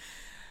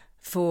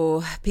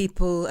for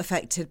people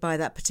affected by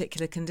that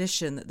particular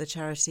condition that the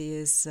charity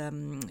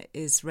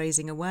is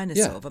raising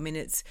awareness of. I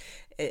mean,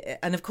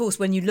 and of course,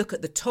 when you look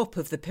at the top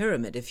of the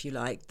pyramid, if you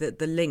like,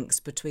 the links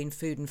between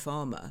food and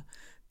pharma,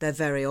 they're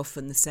very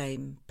often the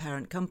same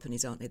parent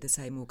companies, aren't they? The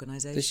same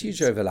organisations. There's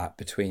huge overlap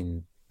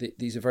between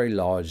these are very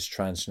large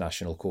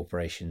transnational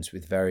corporations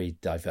with very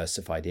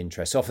diversified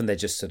interests. Often they're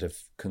just sort of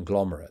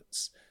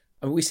conglomerates.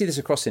 And we see this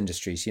across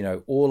industries.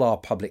 All our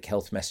public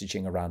health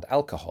messaging around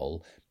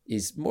alcohol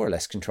is more or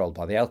less controlled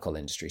by the alcohol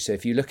industry. So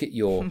if you look at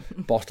your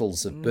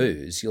bottles of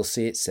booze, you'll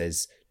see it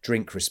says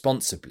drink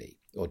responsibly,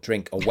 or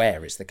drink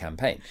aware is the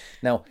campaign.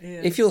 Now,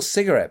 if your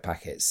cigarette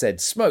packet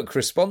said smoke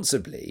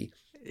responsibly,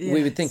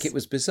 we would think it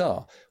was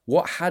bizarre.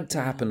 What had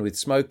to happen with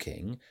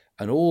smoking,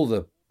 and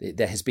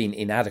there has been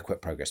inadequate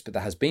progress, but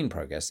there has been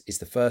progress, is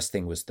the first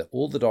thing was that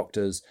all the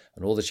doctors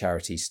and all the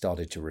charities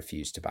started to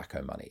refuse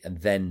tobacco money.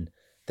 And then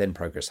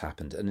progress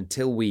happened. And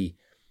until we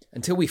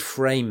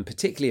frame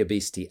particularly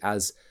obesity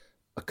as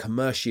a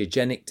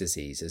commerciogenic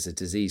disease, as a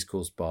disease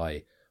caused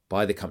by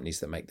the companies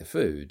that make the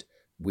food,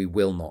 we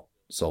will not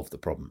solve the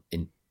problem,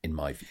 in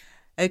my view.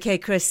 OK,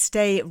 Chris,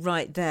 stay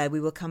right there.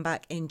 We will come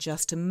back in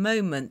just a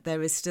moment.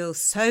 There is still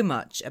so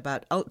much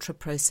about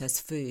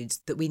ultra-processed foods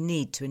that we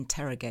need to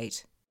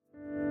interrogate.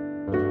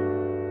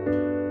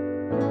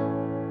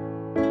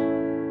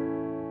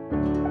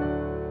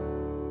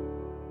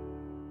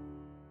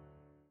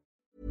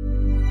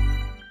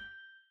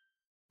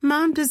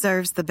 Mom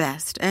deserves the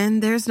best,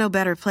 and there's no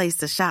better place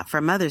to shop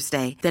for Mother's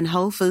Day than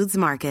Whole Foods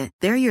Market.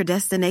 They're your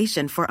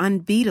destination for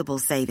unbeatable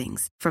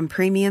savings, from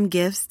premium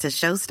gifts to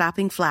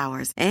show-stopping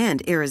flowers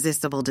and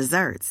irresistible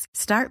desserts.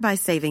 Start by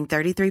saving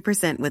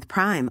 33% with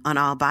Prime on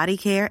all body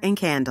care and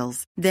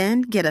candles.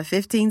 Then get a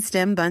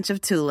 15-stem bunch of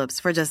tulips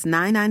for just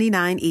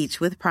 $9.99 each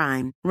with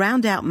Prime.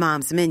 Round out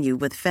Mom's menu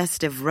with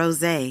festive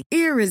rosé,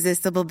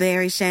 irresistible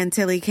berry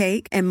chantilly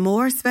cake, and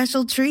more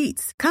special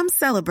treats. Come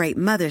celebrate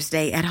Mother's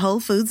Day at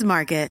Whole Foods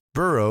Market.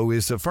 Burrow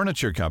is a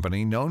furniture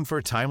company known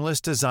for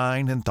timeless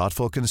design and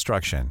thoughtful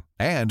construction,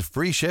 and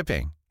free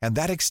shipping, and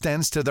that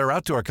extends to their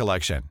outdoor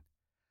collection.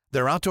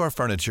 Their outdoor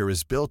furniture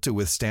is built to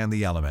withstand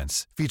the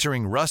elements,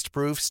 featuring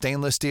rust-proof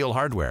stainless steel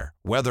hardware,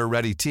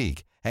 weather-ready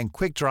teak, and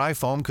quick-dry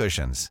foam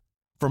cushions.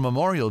 For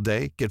Memorial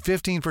Day, get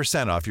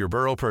 15% off your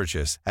Burrow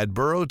purchase at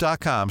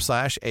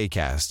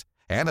burrow.com/ACAST,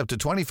 and up to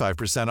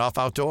 25% off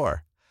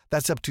outdoor.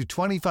 That's up to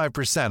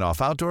 25%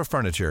 off outdoor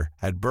furniture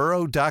at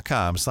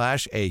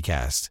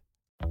burrow.com/ACAST.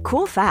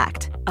 Cool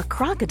fact, a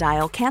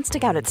crocodile can't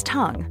stick out its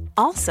tongue.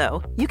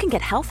 Also, you can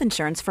get health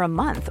insurance for a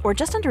month or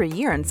just under a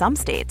year in some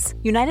states.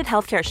 United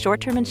Healthcare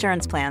short-term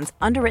insurance plans,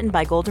 underwritten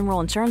by Golden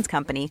Rule Insurance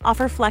Company,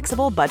 offer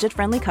flexible,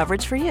 budget-friendly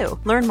coverage for you.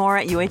 Learn more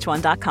at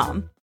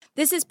uh1.com.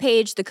 This is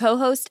Paige, the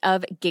co-host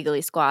of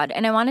Giggly Squad,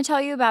 and I want to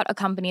tell you about a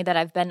company that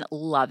I've been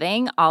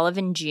loving, Olive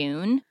 &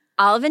 June.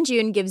 Olive &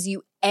 June gives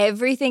you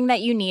everything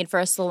that you need for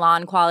a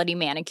salon-quality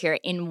manicure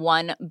in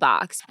one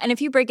box. And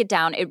if you break it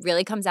down, it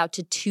really comes out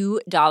to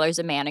 $2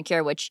 a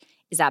manicure, which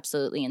is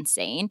absolutely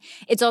insane.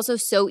 It's also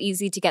so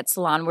easy to get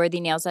salon-worthy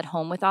nails at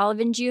home with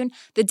Olive & June.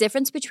 The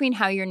difference between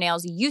how your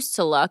nails used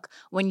to look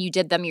when you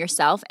did them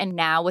yourself and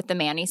now with the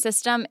Mani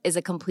system is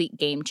a complete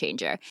game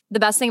changer. The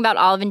best thing about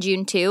Olive &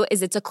 June, too,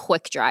 is it's a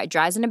quick dry.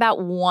 Dries in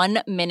about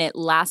 1 minute,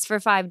 lasts for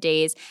 5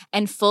 days,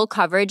 and full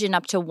coverage in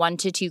up to 1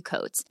 to 2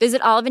 coats.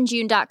 Visit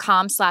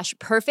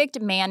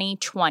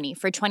oliveandjune.com/perfectmani20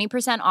 for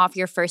 20% off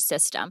your first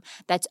system.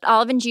 That's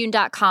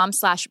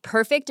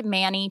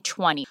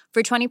oliveandjune.com/perfectmani20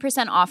 for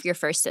 20% off your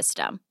first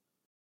system.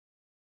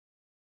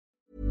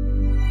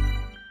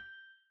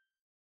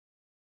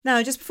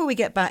 Now, just before we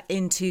get back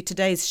into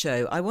today's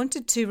show, I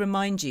wanted to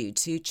remind you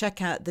to check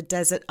out the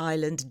Desert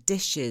Island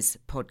Dishes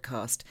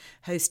podcast,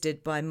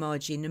 hosted by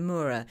Margie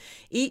Nomura.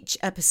 Each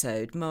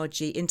episode,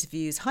 Margie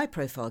interviews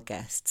high-profile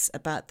guests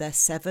about their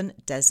 7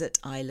 desert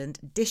island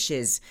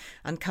dishes,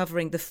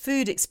 uncovering the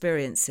food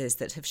experiences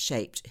that have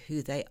shaped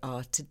who they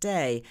are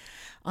today.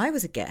 I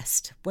was a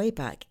guest way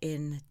back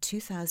in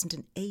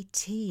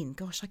 2018.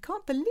 Gosh, I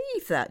can't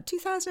believe that,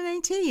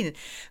 2018.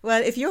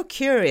 Well, if you're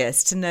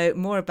curious to know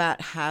more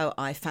about how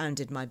I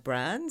founded my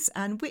brands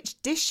and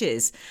which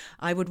dishes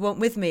I would want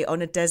with me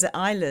on a desert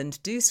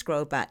island, do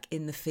scroll back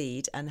in the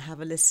feed and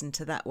have a listen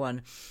to that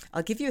one.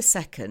 I'll give you a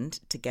second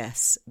to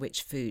guess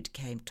which food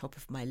came top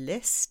of my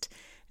list.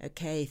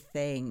 Okay,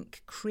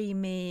 think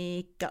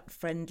creamy,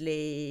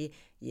 gut-friendly.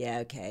 Yeah,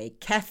 okay.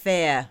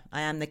 Kefir.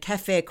 I am the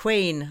kefir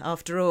queen,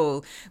 after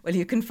all. Well,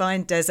 you can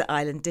find Desert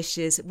Island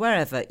Dishes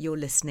wherever you're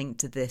listening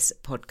to this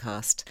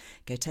podcast.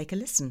 Go take a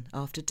listen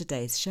after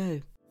today's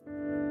show.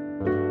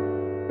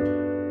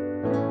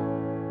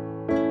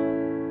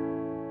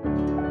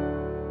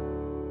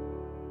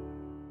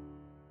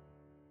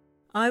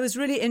 I was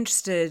really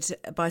interested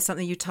by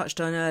something you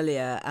touched on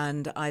earlier,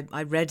 and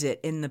I read it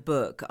in the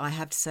book. I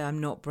have to say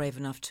I'm not brave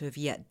enough to have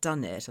yet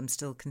done it. I'm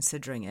still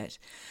considering it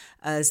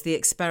as the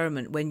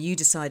experiment when you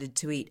decided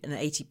to eat an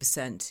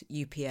 80%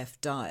 UPF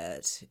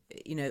diet.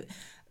 You know,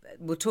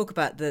 we'll talk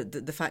about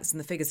the facts and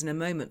the figures in a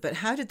moment, but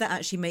how did that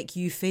actually make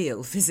you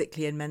feel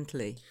physically and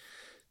mentally?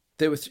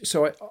 I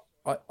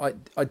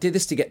did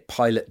this to get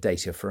pilot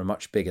data for a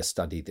much bigger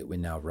study that we're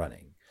now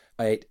running.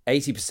 I ate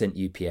 80%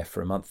 UPF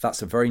for a month.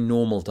 That's a very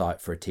normal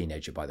diet for a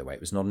teenager, by the way. It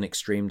was not an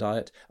extreme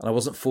diet, and I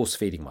wasn't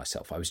force-feeding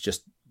myself. I was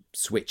just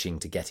switching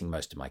to getting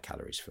most of my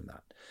calories from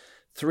that.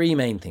 3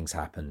 main things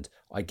happened.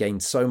 I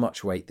gained so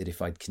much weight that if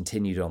I'd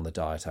continued on the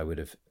diet, I would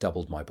have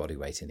doubled my body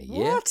weight in a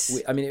year. What?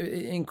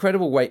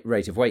 Incredible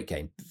rate of weight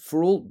gain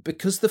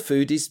because the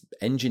food is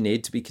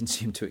engineered to be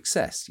consumed to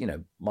excess. You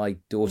know, my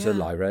daughter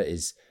Lyra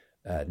is...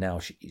 now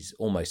she's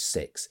almost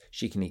 6.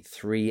 She can eat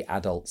 3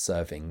 adult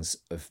servings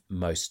of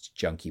most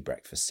junky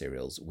breakfast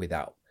cereals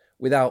without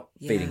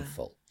feeling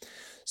full.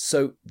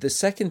 So the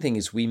second thing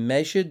is we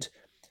measured.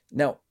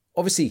 Now,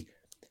 obviously,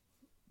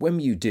 when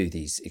you do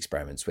these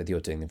experiments, whether you're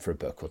doing them for a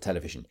book or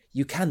television,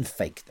 you can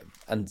fake them,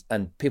 and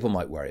people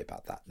might worry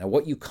about that. Now,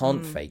 what you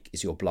can't fake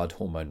is your blood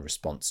hormone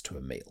response to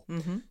a meal.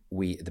 Mm-hmm.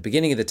 At the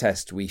beginning of the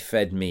test, we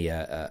fed me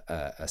a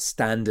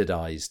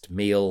standardized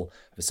meal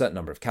of a certain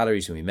number of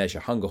calories, and we measure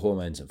hunger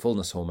hormones and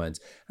fullness hormones.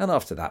 And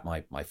after that,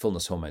 my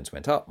fullness hormones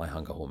went up, my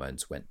hunger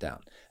hormones went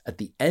down. At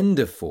the end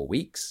of 4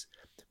 weeks,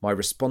 my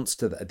response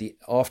to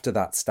after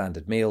that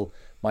standard meal,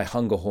 my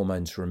hunger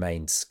hormones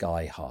remained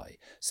sky high.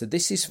 So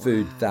this is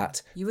food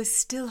that... You were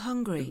still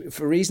hungry.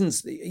 For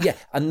reasons... Yeah,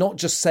 and not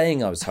just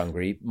saying I was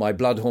hungry, my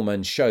blood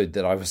hormones showed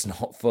that I was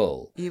not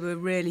full. You were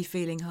really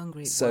feeling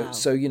hungry.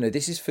 So you know,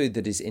 this is food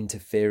that is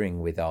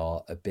interfering with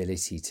our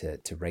ability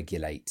to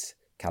regulate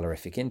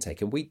calorific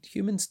intake. And we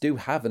humans do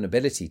have an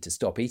ability to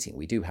stop eating.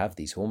 We do have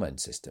these hormone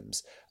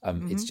systems.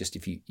 It's just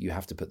if you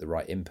have to put the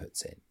right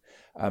inputs in.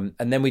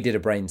 And then we did a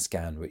brain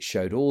scan, which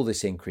showed all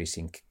this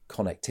increasing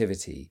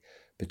connectivity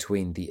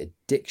between the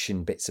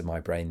addiction bits of my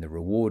brain, the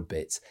reward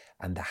bits,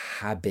 and the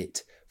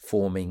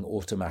habit-forming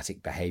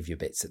automatic behavior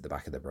bits at the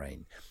back of the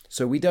brain.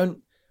 So we don't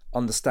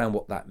understand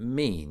what that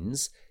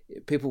means.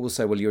 People will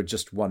say, well, you're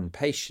just one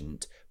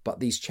patient, but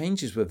these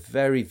changes were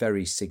very,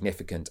 very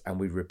significant, and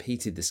we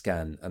repeated the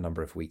scan a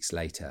number of weeks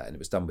later, and it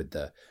was done with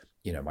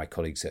my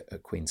colleagues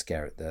at Queen's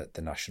Care at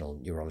the National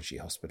Neurology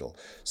Hospital.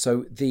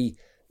 So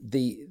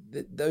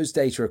those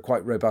data are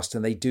quite robust,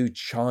 and they do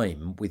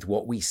chime with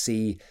what we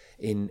see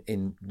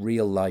in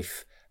real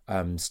life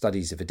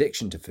studies of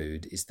addiction to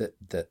food is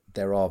that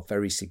there are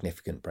very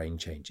significant brain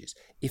changes.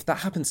 If that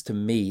happens to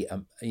me,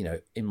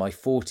 in my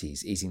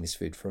 40s, eating this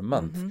food for a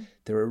month,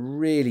 there are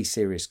really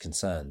serious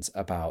concerns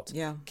about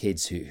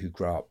kids who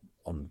grow up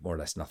on more or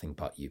less nothing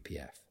but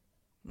UPF.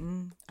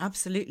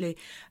 Absolutely.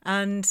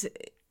 And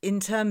in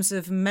terms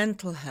of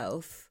mental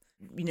health,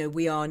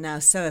 we are now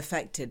so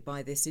affected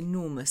by this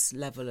enormous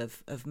level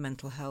of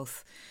mental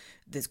health,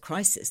 this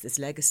crisis, this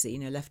legacy,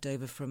 left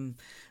over from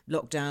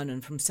lockdown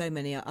and from so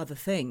many other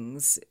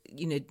things.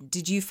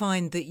 Did you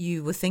find that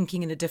you were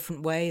thinking in a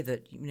different way,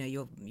 that,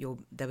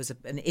 there was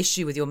an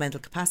issue with your mental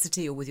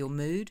capacity or with your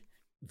mood?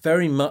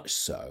 Very much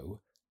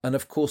so. And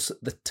of course,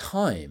 at the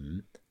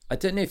time, I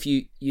don't know if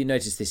you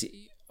noticed this,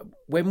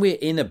 when we're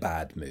in a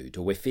bad mood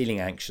or we're feeling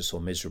anxious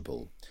or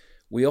miserable,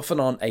 we often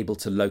aren't able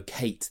to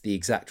locate the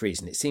exact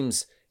reason. It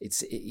seems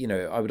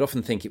I would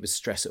often think it was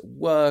stress at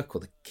work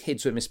or the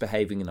kids were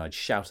misbehaving and I'd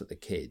shout at the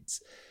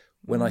kids.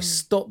 When I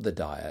stopped the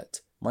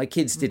diet, my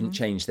kids didn't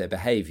change their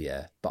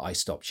behavior, but I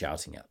stopped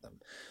shouting at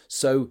them.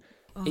 So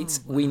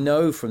we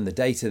know from the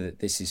data that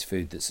this is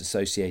food that's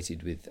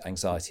associated with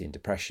anxiety and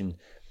depression.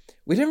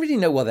 We don't really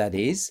know what that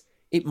is.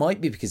 It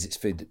might be because it's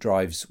food that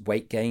drives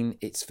weight gain.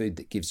 It's food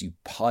that gives you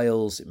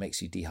piles. It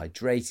makes you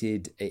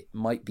dehydrated. It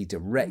might be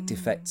direct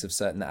effects of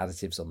certain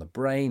additives on the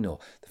brain, or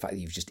the fact that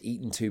you've just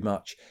eaten too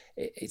much.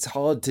 It's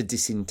hard to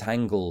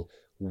disentangle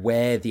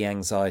where the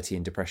anxiety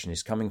and depression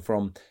is coming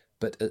from.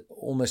 But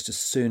almost as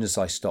soon as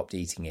I stopped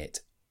eating it,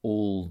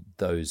 all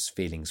those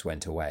feelings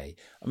went away.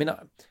 I mean,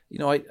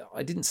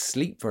 I didn't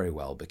sleep very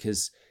well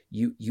because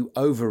you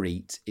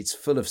overeat, it's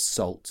full of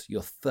salt,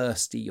 you're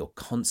thirsty, you're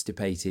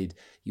constipated,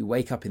 you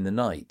wake up in the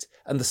night.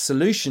 And the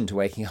solution to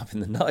waking up in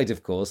the night,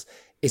 of course,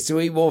 is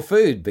to eat more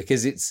food,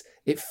 because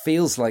it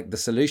feels like the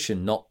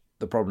solution, not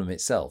the problem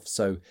itself.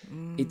 So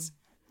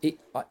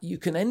you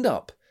can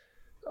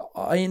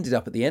I ended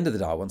up at the end of the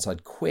diet, once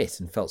I'd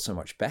quit and felt so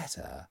much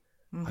better,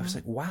 I was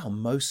like, wow,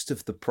 most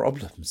of the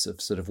problems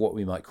of sort of what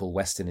we might call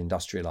Western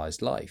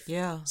industrialized life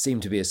seem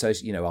to be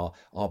associated,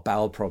 our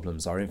bowel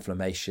problems, our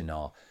inflammation,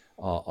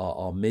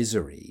 our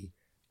misery.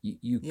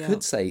 You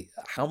could say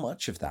how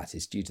much of that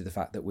is due to the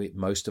fact that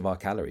most of our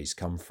calories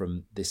come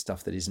from this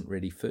stuff that isn't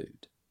really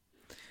food.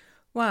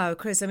 Wow,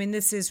 Chris, I mean,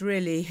 this is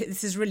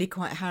really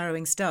quite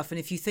harrowing stuff. And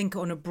if you think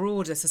on a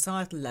broader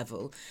societal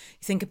level,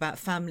 you think about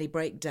family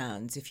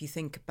breakdowns, if you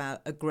think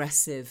about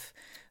aggressive,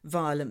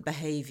 violent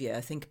behaviour,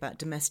 think about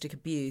domestic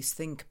abuse,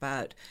 think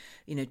about,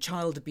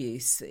 child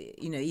abuse,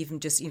 even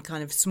just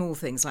kind of small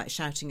things like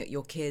shouting at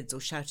your kids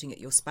or shouting at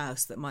your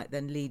spouse that might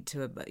then lead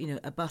to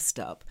a bust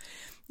up.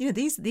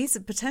 These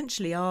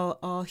potentially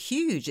are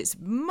huge. It's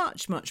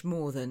much, much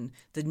more than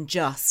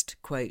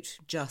just, quote,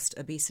 just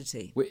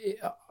obesity.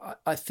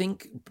 I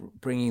think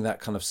bringing that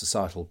kind of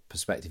societal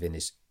perspective in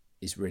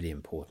is really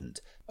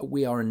important.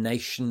 We are a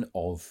nation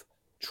of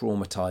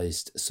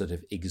traumatized, sort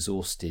of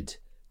exhausted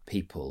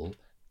people.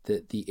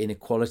 That the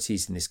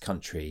inequalities in this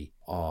country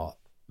are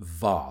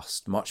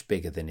vast, much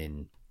bigger than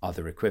in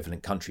other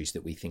equivalent countries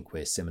that we think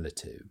we're similar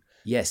to.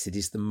 Yes, it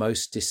is the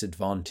most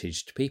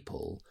disadvantaged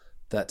people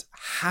that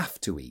have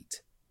to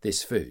eat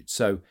this food.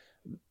 So,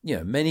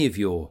 many of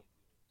your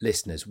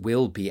listeners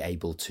will be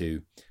able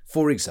to,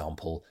 for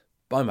example,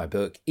 buy my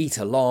book, eat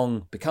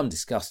along, become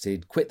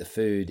disgusted, quit the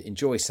food,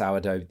 enjoy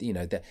sourdough,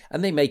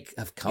 and they may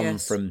have come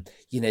from,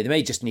 they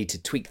may just need to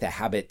tweak their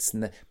habits,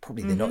 and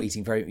they're not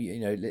eating very,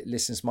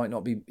 listeners might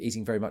not be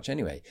eating very much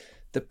anyway.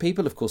 The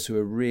people, of course, who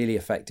are really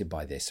affected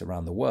by this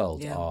around the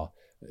world are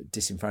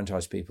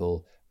disenfranchised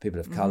people,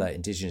 people of colour,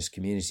 indigenous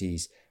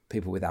communities,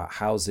 people without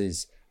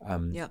houses.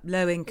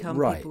 Low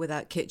income people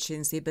without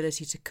kitchens, the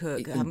ability to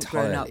cook, haven't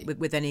grown up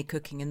with any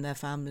cooking in their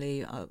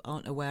family,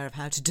 aren't aware of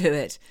how to do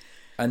it.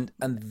 And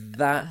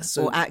that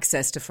or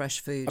access to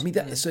fresh food. I mean,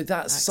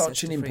 that's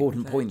such an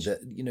important point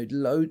that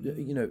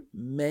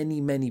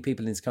many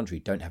people in this country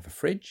don't have a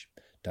fridge,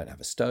 don't have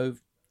a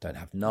stove, don't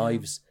have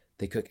knives.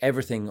 They cook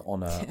everything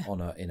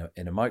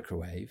in a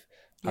microwave,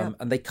 and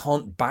they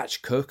can't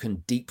batch cook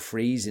and deep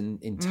freeze in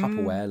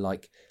Tupperware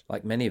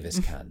like many of us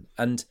can.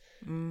 And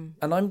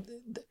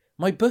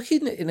my book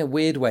in a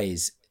weird way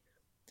is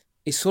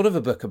sort of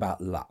a book about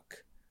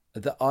luck,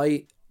 that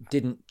I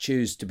didn't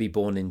choose to be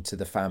born into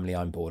the family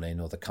I'm born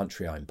in or the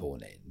country I'm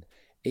born in.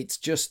 It's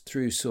just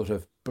through sort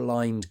of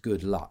blind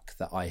good luck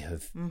that I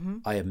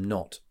am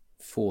not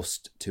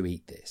forced to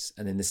eat this.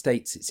 And in the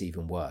States, it's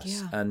even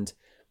worse. And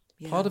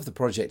part of the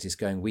project is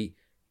going,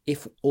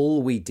 if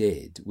all we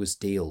did was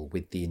deal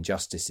with the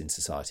injustice in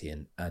society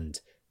and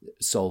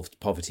solved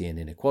poverty and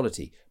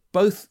inequality,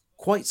 both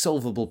quite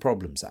solvable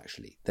problems,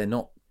 actually. They're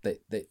not.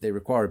 They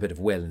require a bit of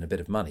will and a bit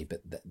of money,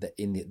 but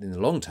in the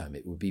long term,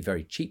 it would be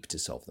very cheap to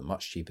solve them,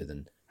 much cheaper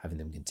than having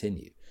them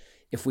continue.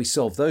 If we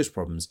solve those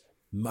problems,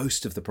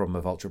 most of the problem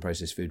of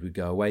ultra-processed food would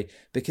go away,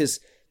 because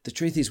the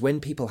truth is,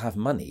 when people have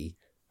money,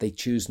 they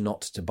choose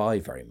not to buy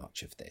very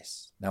much of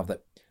this. Now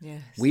that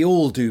we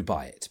all do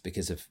buy it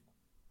because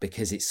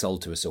it's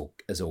sold to us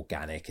as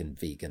organic and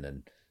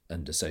vegan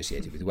and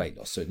associated with weight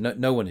loss. So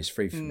no one is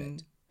free from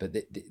it. But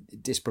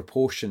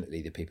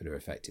disproportionately, the people who are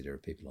affected are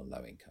people on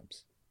low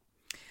incomes.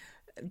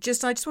 I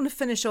just want to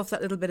finish off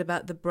that little bit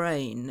about the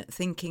brain,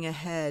 thinking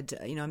ahead.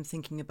 I'm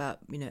thinking about,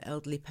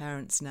 elderly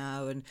parents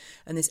now and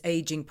this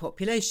ageing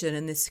population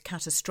and this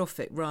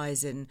catastrophic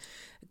rise in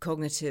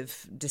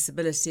cognitive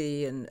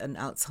disability and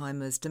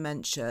Alzheimer's,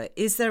 dementia.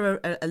 Is there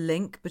a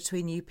link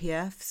between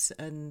UPFs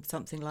and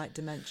something like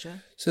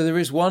dementia? So there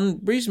is one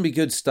reasonably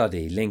good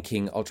study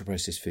linking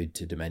ultra-processed food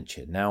to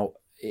dementia. Now,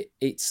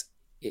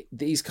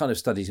 these kind of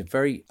studies are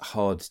very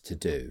hard to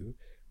do.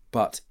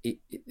 But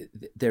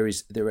there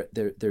is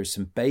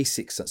some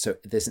basics. So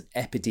there's an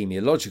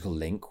epidemiological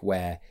link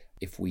where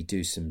if we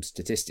do some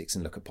statistics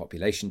and look at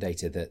population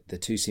data, that the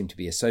two seem to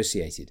be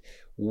associated.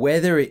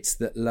 Whether it's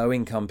that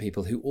low-income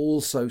people who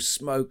also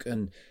smoke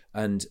and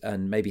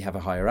maybe have a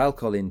higher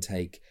alcohol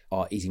intake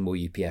are eating more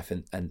UPF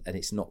and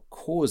it's not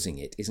causing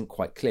it isn't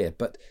quite clear.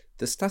 But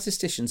the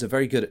statisticians are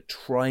very good at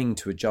trying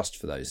to adjust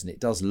for those, and it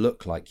does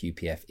look like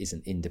UPF is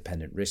an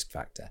independent risk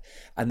factor.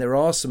 And there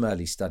are some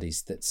early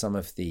studies that some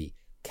of the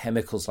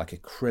chemicals like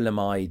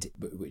acrylamide,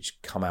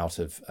 which come out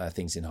of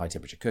things in high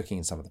temperature cooking,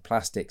 and some of the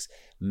plastics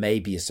may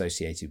be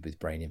associated with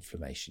brain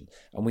inflammation.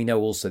 And we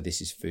know also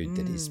this is food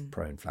that is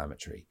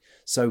pro-inflammatory.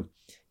 So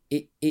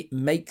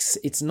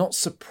it's not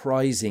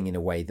surprising in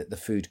a way that the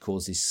food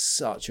causes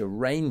such a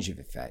range of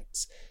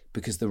effects,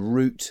 because the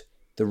root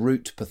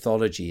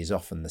pathology is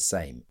often the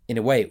same. In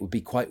a way, it would be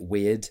quite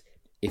weird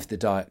if the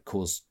diet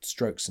caused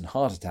strokes and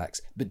heart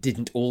attacks, but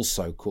didn't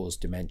also cause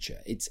dementia.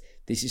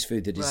 This is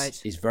food that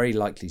is very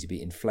likely to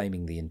be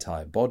inflaming the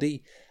entire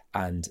body,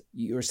 and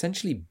you're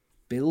essentially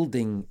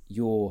building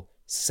your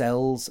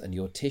cells and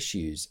your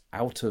tissues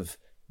out of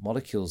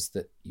molecules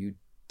that you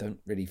don't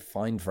really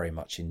find very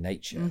much in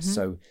nature. Mm-hmm.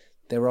 So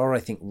there are, I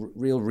think,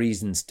 real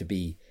reasons to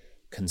be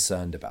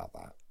concerned about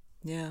that.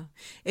 Yeah.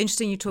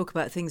 Interesting you talk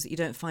about things that you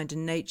don't find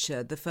in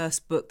nature. The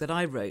first book that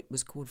I wrote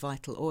was called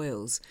Vital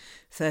Oils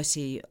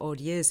 30 odd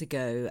years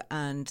ago,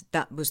 and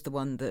that was the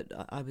one that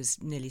I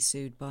was nearly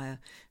sued by a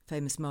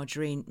famous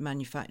margarine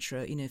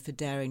manufacturer, for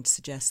daring to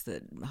suggest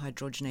that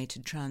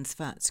hydrogenated trans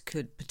fats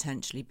could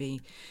potentially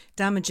be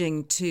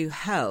damaging to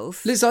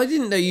health. Liz, I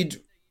didn't know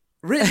you'd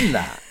written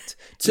that.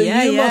 So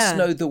you must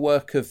know the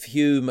work of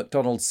Hugh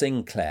MacDonald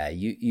Sinclair.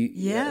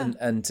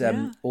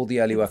 And all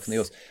the early work on the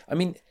oils. I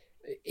mean,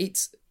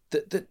 it's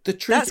the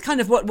truth. That's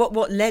kind of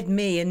what led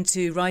me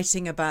into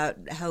writing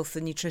about health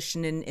and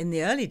nutrition in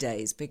the early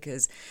days,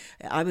 because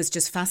I was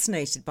just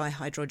fascinated by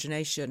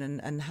hydrogenation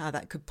and how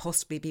that could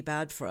possibly be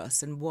bad for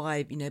us, and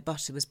why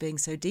butter was being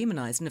so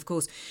demonized. And of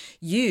course,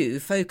 you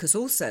focus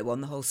also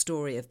on the whole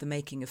story of the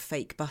making of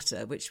fake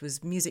butter, which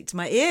was music to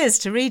my ears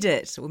to read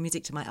it, or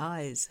music to my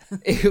eyes.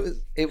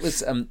 It was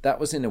that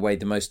was in a way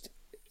the most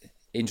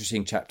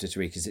interesting chapter to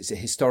read, because it's a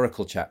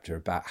historical chapter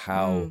about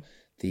how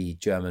the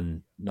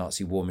German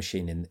Nazi war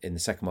machine in the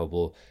Second World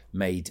War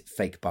made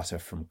fake butter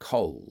from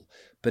coal.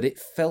 But it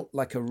felt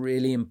like a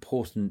really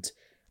important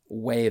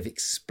way of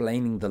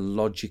explaining the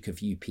logic of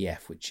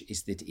UPF, which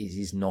is that it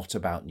is not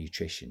about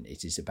nutrition.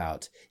 It is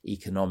about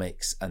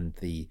economics and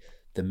the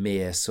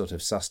mere sort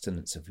of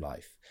sustenance of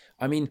life.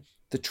 I mean,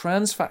 the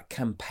trans fat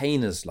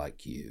campaigners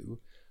like you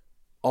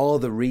are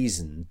the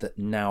reason that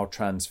now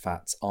trans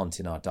fats aren't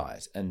in our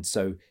diet. And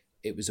so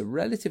it was a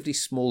relatively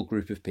small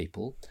group of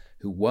people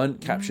who weren't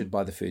captured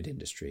by the food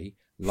industry,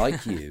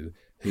 like you,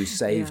 who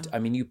saved, I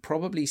mean, you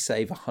probably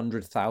save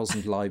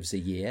 100,000 lives a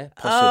year,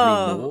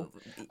 possibly more.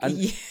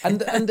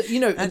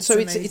 And so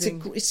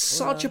it's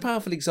such a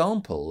powerful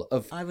example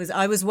of... I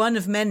was one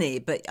of many,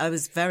 but I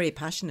was very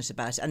passionate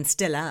about it, and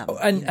still am.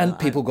 And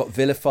people got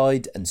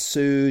vilified and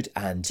sued,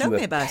 and you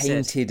were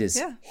painted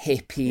as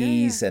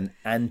hippies and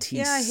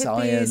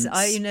anti-science.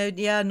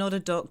 Hippies, not a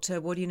doctor.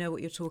 What do you know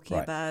what you're talking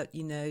about?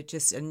 you're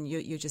just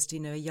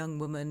a young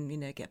woman,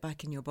 get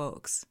back in your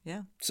box.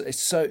 Yeah. So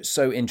it's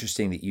so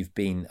interesting that you've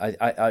been...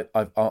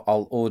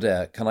 I'll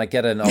order. Can I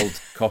get an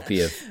old copy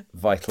of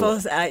Vital?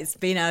 It's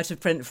been out of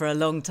print for a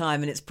long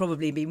time, and it's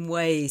probably been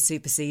way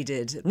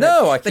superseded.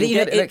 I can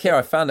get it. Look here,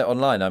 I found it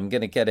online. I'm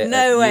going to get it.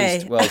 No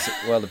way.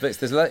 World of Books.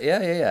 There's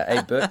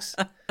 8 books.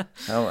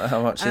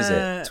 How much is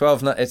it?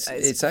 12.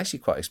 It's actually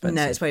quite expensive.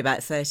 No, it's probably about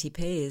 30p,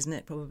 isn't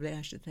it? Probably,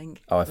 I should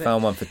think. I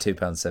found one for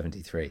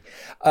 £2.73.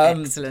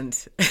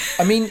 Excellent.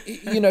 I mean,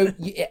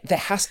 there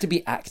has to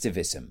be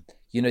activism.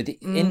 The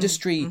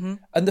industry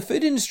and the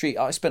food industry,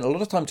 I spent a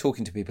lot of time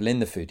talking to people in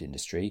the food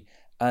industry,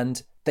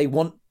 and they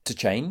want to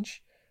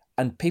change.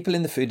 And people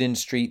in the food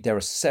industry, there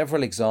are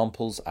several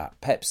examples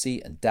at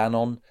Pepsi and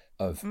Danone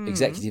of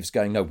executives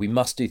going, no, we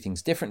must do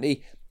things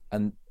differently.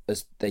 And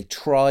as they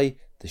try,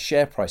 the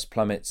share price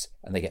plummets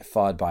and they get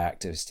fired by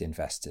activist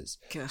investors.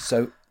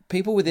 So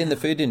people within the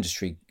food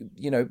industry,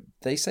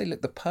 they say,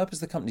 look, the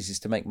purpose of the companies is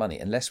to make money.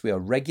 Unless we are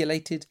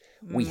regulated,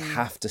 we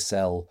have to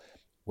sell,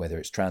 whether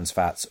it's trans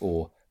fats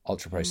or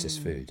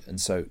ultra-processed food.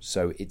 And so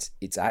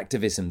it's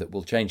activism that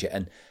will change it.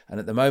 And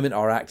at the moment,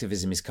 our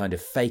activism is kind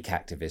of fake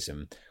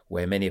activism,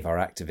 where many of our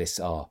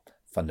activists are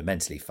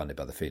fundamentally funded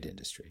by the food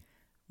industry.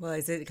 Well,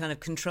 is it kind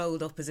of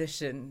controlled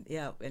opposition?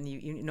 Yeah, and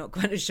you're not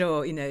quite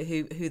sure,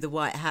 who the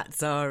white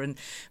hats are and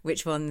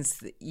which ones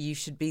that you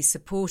should be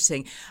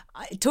supporting.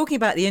 Talking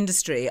about the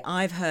industry,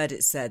 I've heard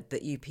it said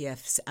that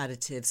UPF's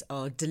additives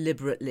are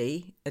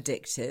deliberately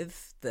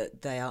addictive,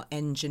 that they are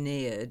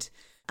engineered,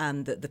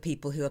 and that the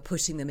people who are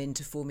putting them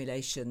into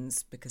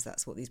formulations, because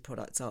that's what these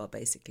products are,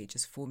 basically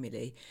just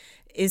formulae,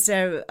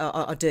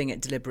 are doing it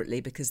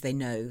deliberately because they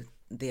know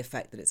the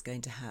effect that it's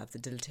going to have, the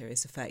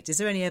deleterious effect. Is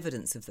there any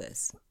evidence of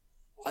this?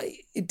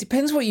 It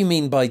depends what you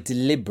mean by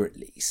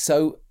deliberately.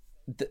 So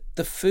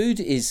the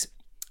food is...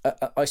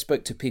 I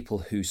spoke to people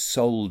who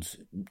sold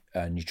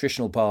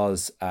nutritional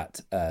bars at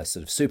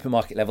sort of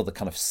supermarket level, the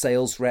kind of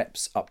sales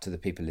reps, up to the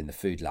people in the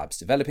food labs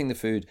developing the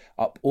food,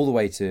 up all the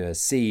way to a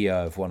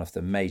CEO of one of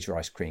the major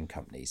ice cream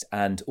companies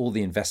and all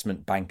the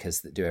investment bankers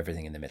that do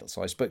everything in the middle.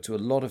 So I spoke to a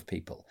lot of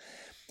people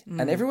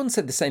and everyone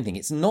said the same thing.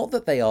 It's not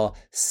that they are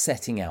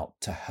setting out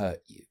to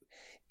hurt you.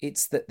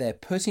 It's that they're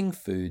putting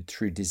food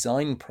through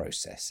design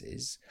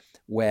processes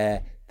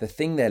where the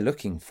thing they're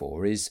looking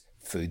for is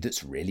food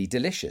that's really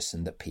delicious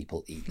and that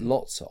people eat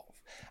lots of.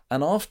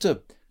 And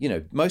after,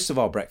 most of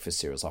our breakfast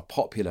cereals, our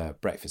popular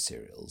breakfast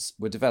cereals,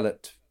 were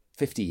developed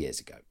 50 years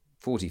ago,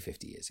 40,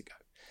 50 years ago.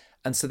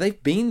 And so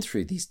they've been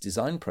through these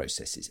design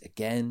processes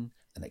again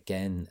and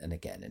again and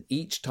again. And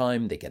each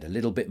time they get a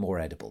little bit more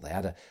edible. They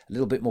add a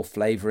little bit more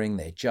flavouring.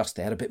 They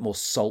add a bit more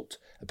salt,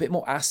 a bit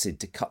more acid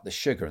to cut the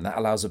sugar. And that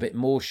allows a bit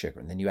more sugar.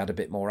 And then you add a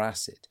bit more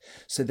acid.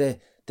 So they're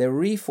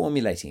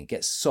reformulating. It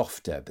gets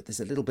softer, but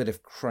there's a little bit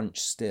of crunch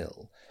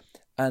still.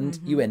 And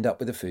you end up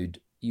with a food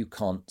you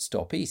can't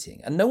stop eating.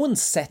 And no one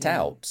set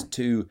out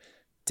to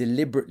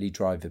deliberately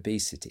drive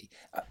obesity.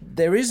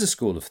 There is a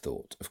school of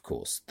thought, of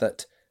course,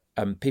 that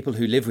people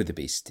who live with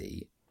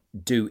obesity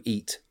do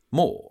eat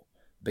more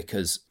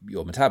because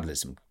your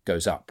metabolism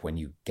goes up when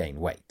you gain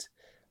weight.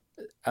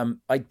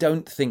 I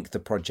don't think the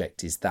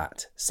project is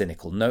that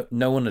cynical. No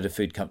one at a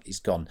food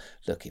company's gone,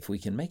 look, if we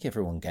can make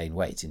everyone gain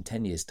weight, in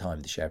 10 years' time,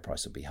 the share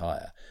price will be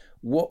higher.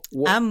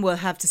 And we'll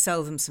have to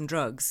sell them some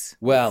drugs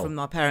from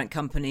our parent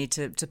company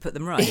to put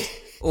them right,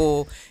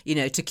 or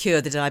to cure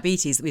the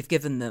diabetes that we've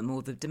given them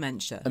or the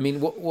dementia. I mean,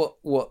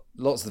 what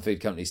lots of the food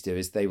companies do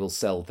is they will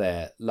sell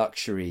their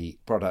luxury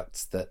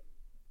products that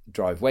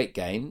drive weight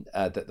gain,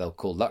 that they'll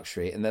call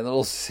luxury, and then they'll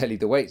also sell you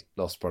the weight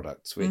loss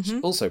products, which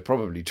also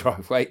probably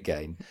drive weight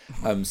gain.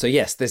 So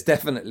yes, there's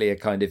definitely a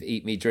kind of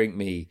eat me, drink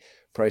me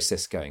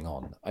process going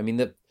on. I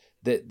mean,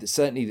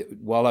 certainly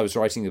while I was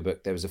writing the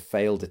book, there was a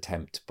failed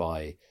attempt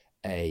by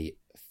a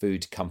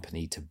food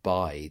company to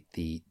buy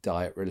the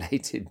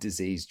diet-related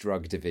disease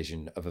drug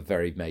division of a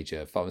very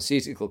major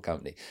pharmaceutical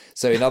company.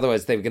 So in other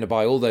words, they were going to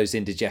buy all those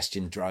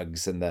indigestion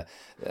drugs and the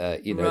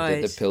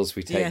pills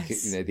we take,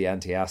 the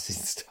anti-acid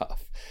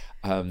stuff.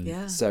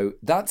 So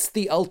that's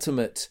the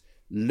ultimate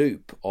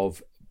loop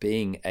of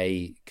being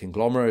a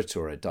conglomerate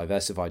or a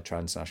diversified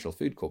transnational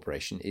food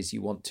corporation, is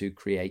you want to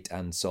create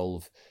and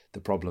solve the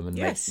problem and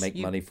make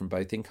money from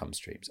both income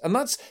streams. And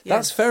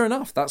that's fair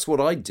enough. That's what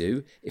I'd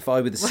do if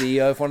I were the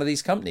CEO of one of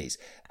these companies.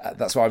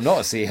 That's why I'm not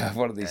a CEO of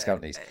one of these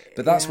companies.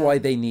 But that's why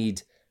they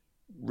need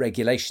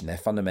regulation. They're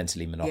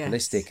fundamentally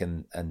monopolistic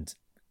and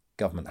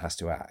government has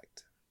to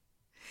act.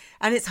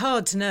 And it's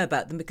hard to know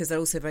about them because they're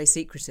also very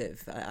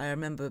secretive. I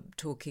remember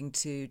talking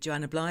to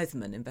Joanna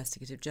Blytheman,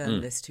 investigative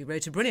journalist, who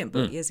wrote a brilliant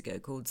book years ago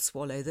called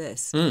Swallow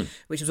This,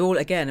 which was all,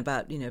 again,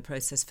 about,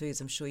 processed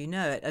foods. I'm sure you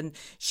know it. And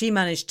she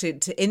managed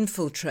to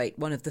infiltrate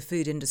one of the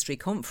food industry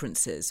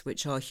conferences,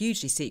 which are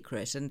hugely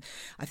secret. And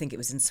I think it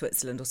was in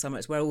Switzerland or somewhere.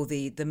 It's where all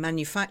the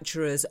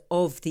manufacturers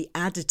of the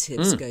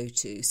additives go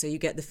to. So you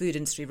get the food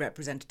industry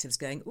representatives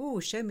going, oh,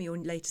 show me your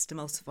latest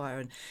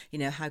emulsifier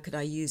and, how could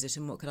I use it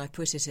and what could I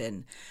put it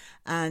in?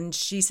 And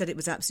she said it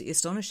was absolutely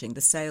astonishing,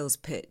 the sales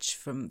pitch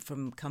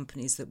from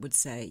companies that would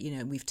say,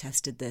 we've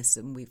tested this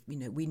and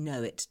we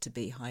know it to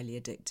be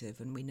highly addictive,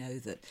 and we know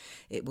that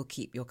it will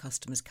keep your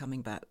customers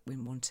coming back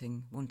when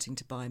wanting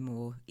to buy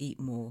more,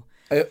 eat more.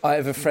 I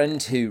have a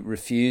friend who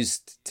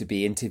refused to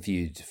be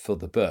interviewed for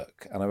the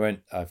book, and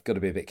I've got to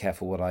be a bit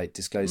careful what I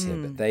disclose here,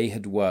 but they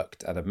had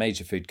worked at a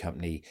major food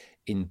company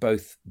in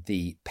both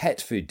the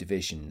pet food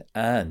division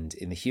and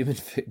in the human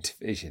food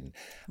division.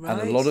 Right.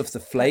 And a lot of the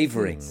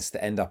flavourings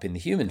that end up in the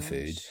human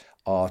food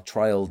are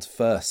trialled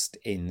first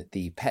in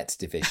the pet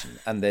division.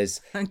 And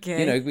there's,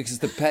 because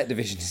the pet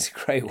division is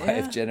a great way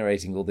of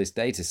generating all this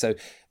data. So,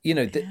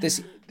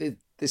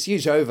 there's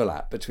huge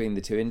overlap between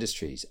the two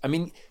industries. I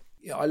mean,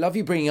 I love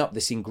you bringing up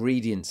this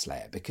ingredients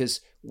layer because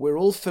we're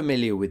all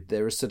familiar with,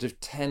 there are sort of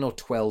 10 or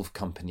 12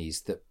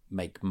 companies that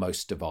make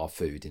most of our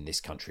food in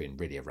this country and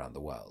really around the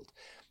world.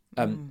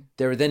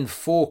 There are then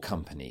 4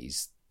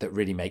 companies that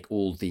really make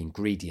all the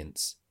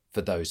ingredients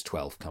for those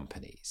 12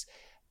 companies.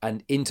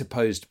 And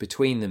interposed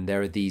between them,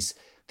 there are these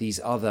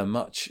other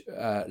much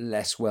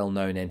less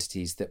well-known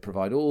entities that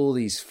provide all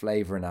these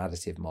flavour and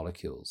additive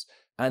molecules.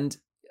 And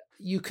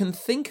you can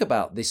think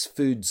about this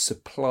food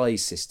supply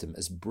system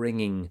as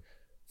bringing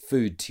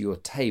food to your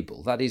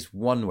table. That is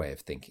one way of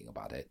thinking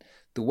about it.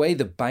 The way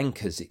the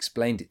bankers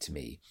explained it to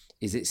me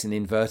is it's an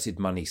inverted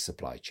money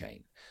supply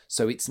chain.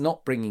 So it's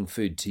not bringing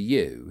food to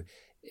you.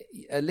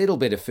 A little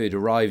bit of food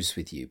arrives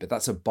with you, but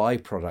that's a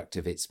byproduct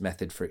of its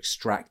method for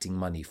extracting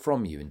money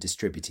from you and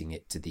distributing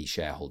it to the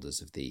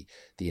shareholders of the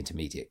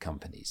intermediate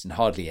companies. And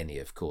hardly any,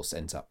 of course,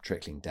 ends up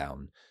trickling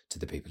down to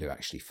the people who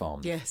actually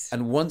farm. Yes.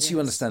 And once you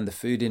understand the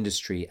food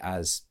industry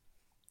as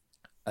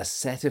a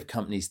set of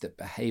companies that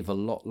behave a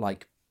lot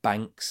like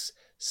banks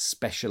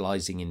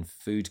specializing in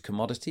food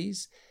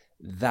commodities,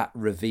 that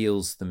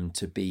reveals them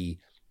to be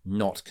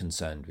not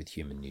concerned with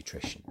human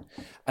nutrition.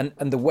 And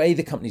the way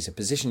the companies are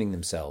positioning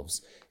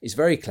themselves is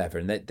very clever,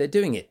 and they're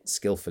doing it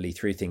skillfully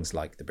through things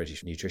like the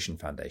British Nutrition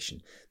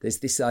Foundation. There's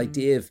this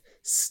idea of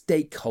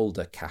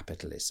stakeholder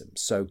capitalism.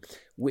 So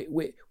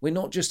we're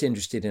not just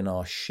interested in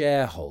our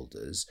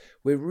shareholders,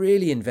 we're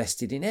really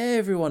invested in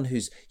everyone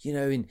who's,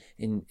 in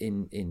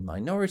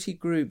minority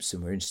groups,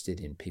 and we're interested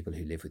in people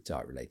who live with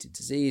diet-related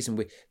disease,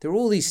 and there are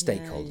all these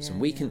stakeholders, and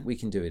we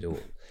can do it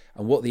all.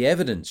 And what the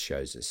evidence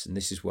shows us, and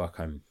this is work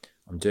I'm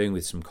doing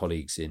with some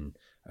colleagues in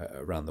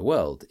around the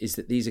world, is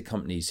that these are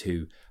companies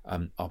who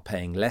are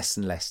paying less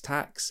and less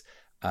tax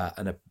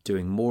and are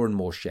doing more and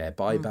more share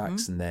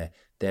buybacks, and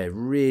they're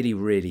really,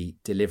 really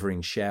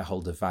delivering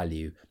shareholder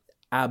value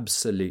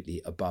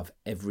absolutely above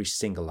every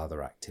single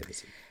other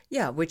activity.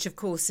 Yeah, which of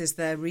course is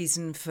their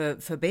reason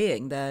for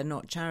being. They're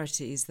not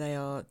charities. They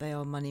are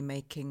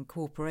money-making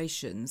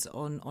corporations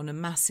on a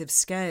massive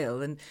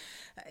scale. And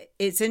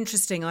it's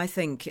interesting, I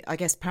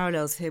guess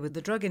parallels here with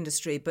the drug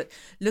industry, but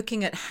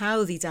looking at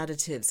how these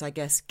additives, I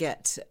guess,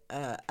 get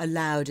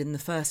allowed in the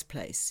first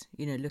place,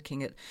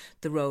 looking at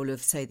the role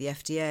of, say, the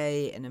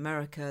FDA in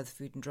America, the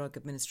Food and Drug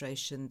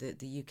Administration,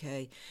 the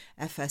UK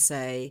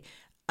FSA.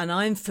 And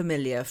I'm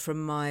familiar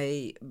from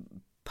my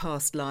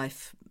past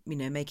life,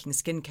 making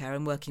skincare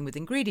and working with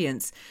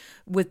ingredients,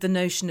 with the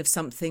notion of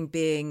something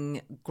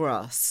being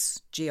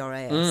GRAS,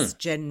 G-R-A-S,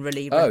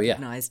 generally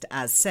recognised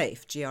as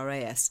safe,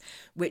 G-R-A-S,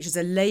 which is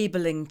a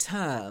labelling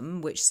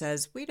term which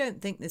says, we don't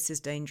think this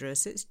is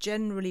dangerous. It's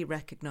generally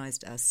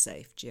recognised as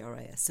safe,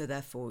 G-R-A-S. So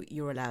therefore,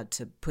 you're allowed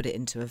to put it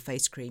into a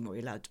face cream, or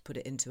you're allowed to put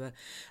it into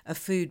a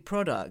food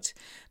product.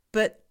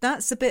 But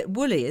that's a bit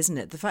woolly, isn't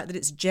it? The fact that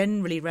it's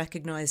generally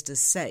recognised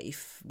as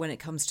safe when it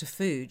comes to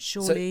food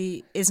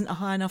surely isn't a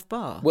high enough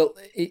bar. Well,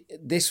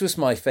 this was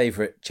my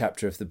favourite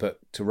chapter of the book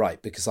to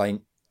write, because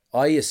I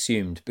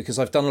assumed, because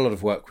I've done a lot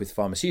of work with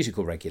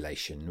pharmaceutical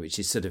regulation, which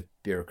is sort of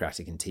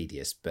bureaucratic and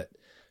tedious, but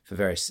for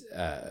various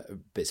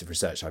bits of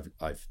research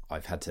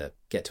I've had to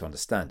get to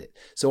understand it.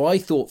 So I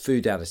thought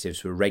food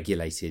additives were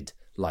regulated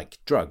like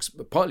drugs,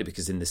 but partly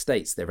because in the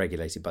States they're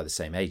regulated by the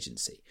same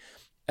agency.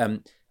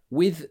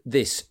 With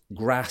this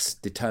GRAS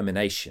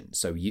determination,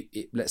 so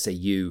let's say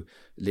you,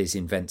 Liz,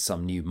 invent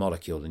some new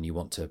molecule and you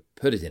want to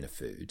put it in a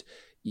food,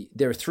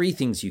 there are three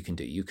things you can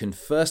do. You can,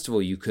 first of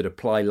all, you could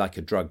apply like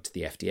a drug to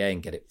the FDA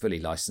and get it fully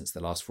licensed.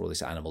 They'll ask for all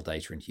this animal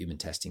data and human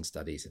testing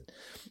studies, and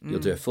you'll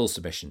do a full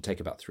submission,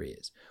 take about 3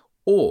 years.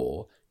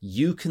 Or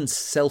you can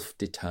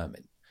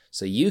self-determine.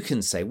 So you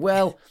can say,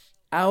 well,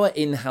 our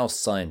in-house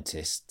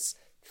scientists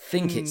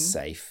think it's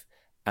safe,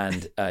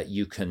 and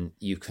you can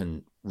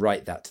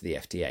write that to the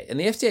FDA. And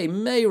the FDA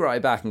may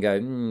write back and go,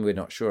 we're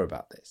not sure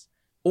about this.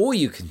 Or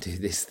you can do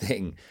this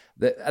thing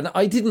that, and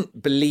I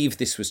didn't believe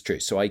this was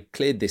true, so I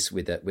cleared this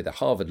with a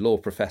Harvard law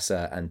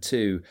professor and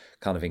two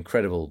kind of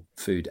incredible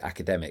food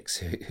academics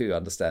who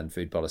understand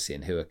food policy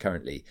and who are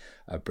currently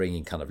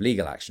bringing kind of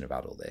legal action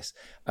about all this.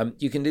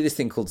 You can do this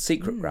thing called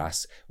secret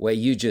GRAS, where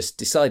you just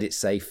decide it's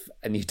safe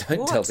and you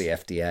don't tell the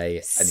FDA,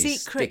 and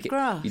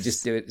you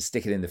just do it,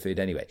 stick it in the food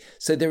anyway.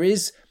 So there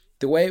is.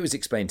 The way it was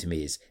explained to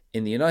me is,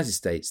 in the United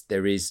States,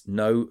 there is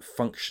no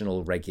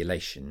functional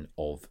regulation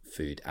of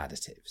food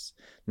additives.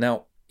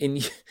 Now,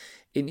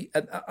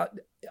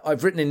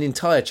 I've written an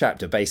entire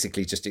chapter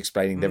basically just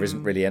explaining there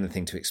isn't really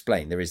anything to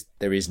explain. There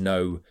is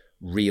no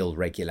real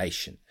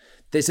regulation.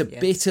 There's a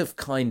bit of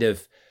kind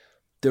of,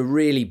 the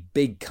really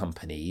big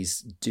companies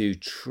do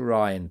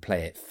try and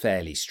play it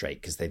fairly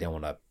straight because they don't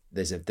want to.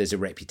 There's a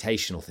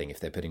reputational thing if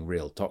they're putting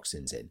real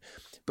toxins in.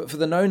 But for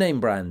the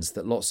no-name brands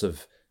that lots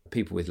of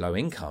people with low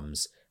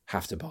incomes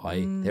have to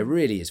buy, there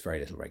really is very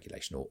little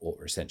regulation,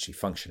 or essentially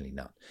functionally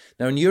none.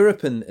 Now, in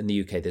Europe and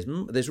the UK,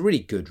 there's really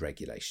good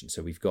regulation.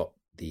 So we've got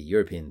the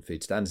European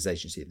Food Standards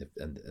Agency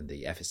and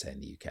the FSA in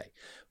the UK.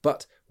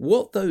 But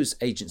what those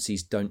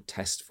agencies don't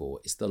test for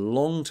is the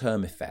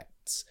long-term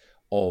effects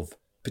of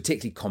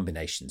particularly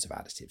combinations of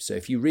additives. So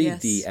if you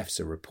read the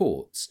EFSA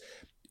reports,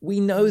 we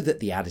know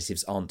that the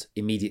additives aren't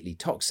immediately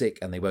toxic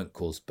and they won't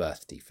cause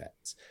birth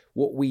defects.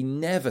 What we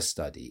never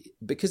study,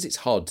 because it's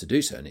hard to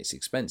do so and it's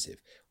expensive,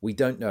 we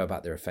don't know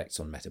about their effects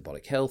on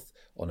metabolic health,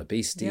 on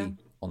obesity,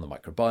 on the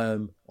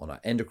microbiome, on our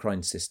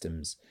endocrine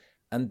systems.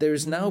 And there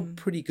is now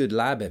pretty good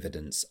lab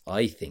evidence,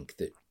 I think,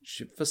 that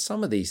for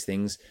some of these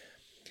things,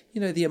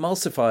 the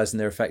emulsifiers and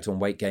their effect on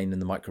weight gain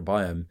and the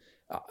microbiome,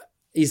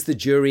 is the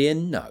jury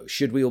in? No.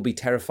 Should we all be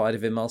terrified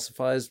of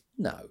emulsifiers?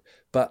 No.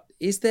 But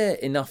is there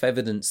enough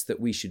evidence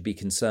that we should be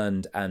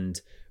concerned and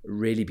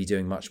really be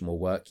doing much more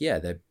work? Yeah,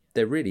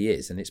 there really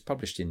is, and it's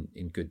published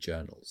in good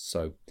journals.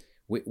 So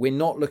we're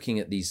not looking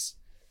at these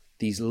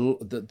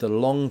the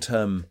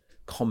long-term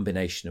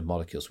combination of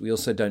molecules. We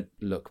also don't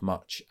look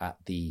much at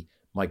the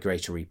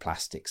migratory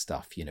plastic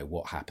stuff,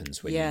 what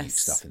happens when you leave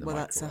stuff in the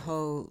microwave. That's a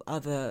whole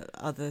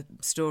other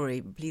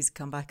story. Please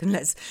come back and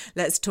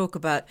let's talk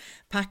about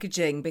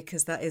packaging,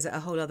 because that is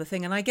a whole other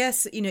thing. And I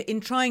guess, in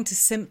trying to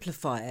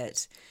simplify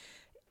it,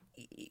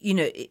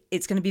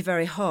 it's going to be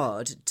very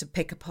hard to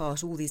pick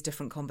apart all these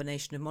different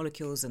combination of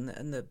molecules and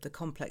the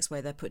complex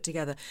way they're put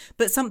together.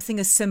 But something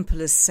as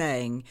simple as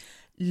saying,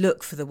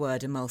 look for the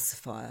word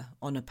emulsifier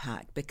on a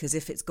pack, because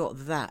if it's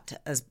got that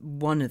as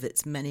one of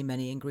its many,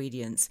 many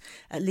ingredients,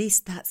 at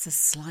least that's a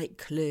slight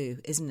clue,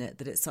 isn't it,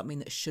 that it's something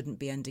that shouldn't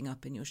be ending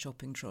up in your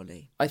shopping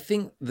trolley. I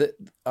think that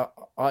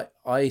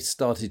I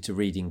started to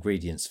read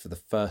ingredients for the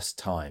first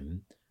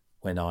time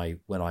when I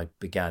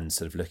began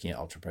sort of looking at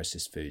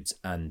ultra-processed foods,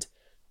 and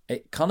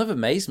it kind of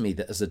amazed me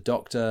that as a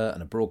doctor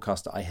and a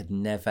broadcaster, I had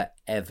never,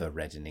 ever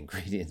read an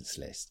ingredients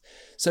list.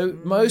 So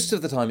most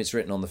of the time it's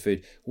written on the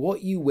food.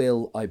 What you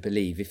will, I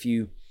believe, if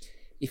you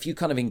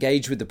kind of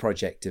engage with the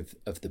project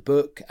of the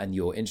book and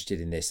you're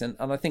interested in this, and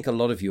I think a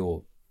lot of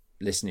your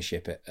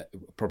listenership are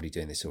probably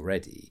doing this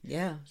already,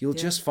 you'll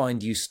just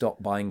find you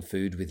stop buying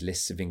food with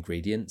lists of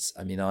ingredients.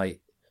 I mean,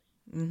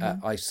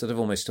 I sort of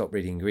almost stopped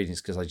reading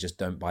ingredients because I just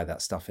don't buy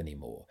that stuff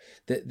anymore.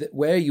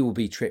 Where you will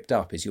be tripped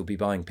up is you'll be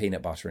buying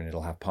peanut butter and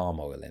it'll have palm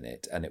oil in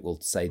it and it will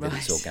say that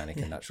it's organic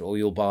and natural. Or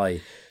you'll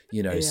buy,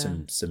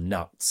 some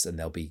nuts and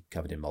they'll be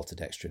covered in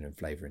maltodextrin and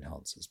flavour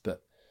enhancers.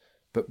 But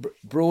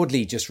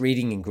broadly, just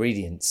reading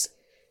ingredients,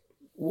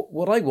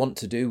 what I want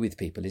to do with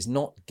people is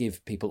not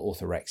give people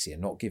orthorexia,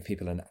 not give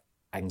people an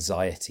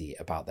anxiety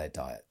about their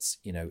diets.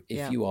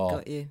 If you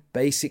are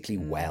basically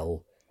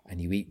well and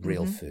you eat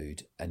real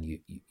food and you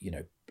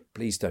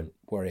please don't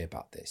worry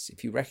about this.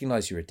 If you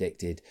recognize you're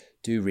addicted,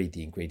 do read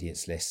the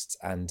ingredients lists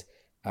and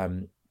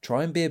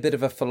try and be a bit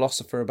of a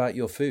philosopher about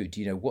your food.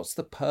 What's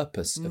the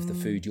purpose of the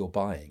food you're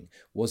buying?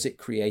 Was it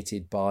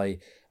created by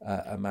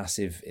a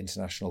massive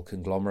international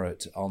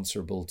conglomerate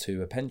answerable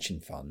to a pension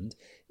fund?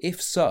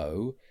 If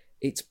so,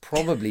 it's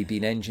probably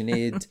been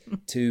engineered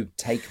to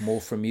take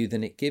more from you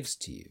than it gives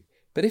to you.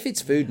 But if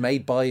it's food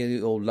made by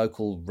your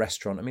local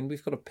restaurant, I mean,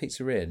 we've got a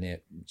pizzeria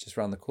just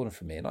around the corner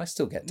from me, and I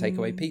still get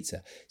takeaway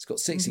pizza. It's got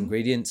 6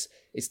 ingredients.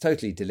 It's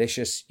totally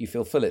delicious. You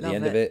feel full at the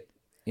end of it.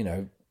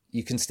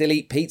 You can still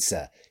eat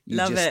pizza. You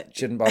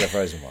shouldn't buy the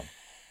frozen one.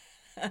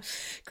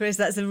 Chris,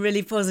 that's a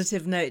really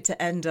positive note to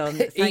end on.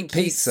 Thank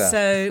you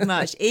so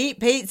much.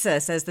 Eat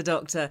pizza, says the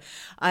doctor.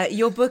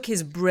 Your book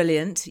is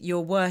brilliant.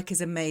 Your work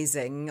is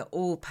amazing.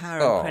 All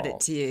power and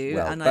credit to you.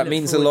 Well, and that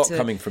means a lot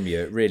coming from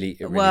you. It really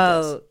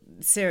does.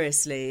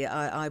 Seriously,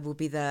 I will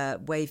be there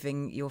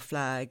waving your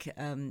flag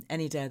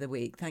any day of the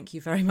week. Thank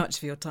you very much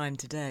for your time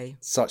today.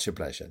 Such a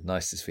pleasure.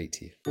 Nice to speak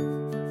to you.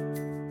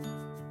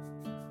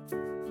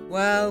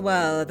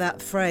 Well,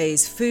 that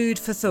phrase, food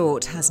for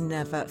thought, has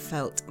never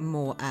felt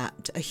more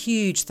apt. A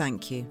huge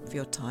thank you for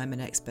your time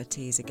and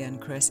expertise again,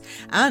 Chris,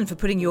 and for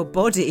putting your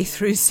body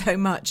through so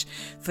much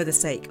for the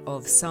sake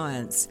of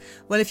science.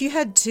 Well, if you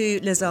head to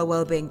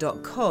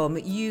lizarwellbeing.com,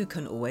 you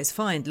can always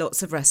find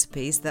lots of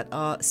recipes that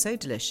are so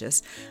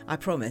delicious, I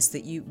promise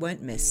that you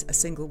won't miss a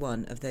single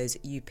one of those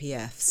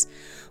UPFs.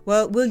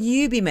 Well, will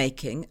you be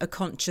making a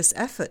conscious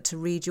effort to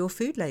read your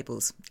food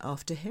labels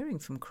after hearing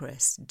from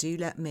Chris? Do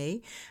let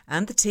me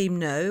and the team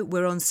know.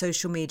 We're on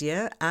social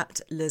media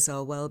at Liz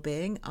Earle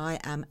Wellbeing. I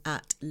am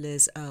at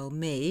Liz Earle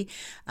Me.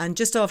 And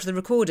just after the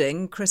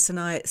recording, Chris and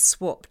I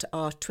swapped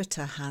our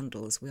Twitter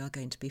handles. We are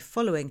going to be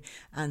following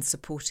and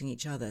supporting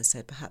each other.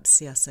 So perhaps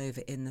see us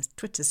over in the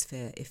Twitter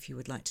sphere if you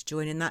would like to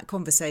join in that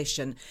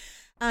conversation.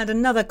 And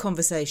another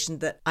conversation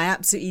that I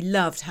absolutely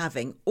loved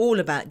having, all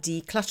about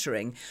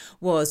decluttering,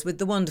 was with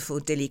the wonderful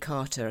Dilly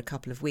Carter a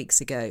couple of weeks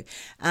ago.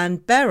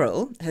 And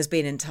Beryl has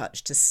been in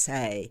touch to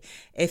say,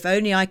 if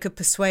only I could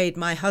persuade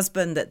my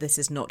husband that this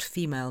is not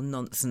female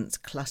nonsense,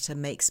 clutter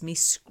makes me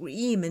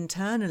scream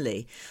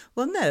internally.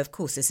 Well, no, of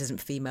course this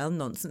isn't female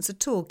nonsense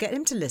at all. Get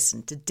him to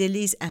listen to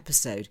Dilly's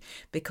episode,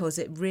 because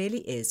it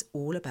really is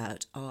all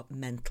about our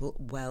mental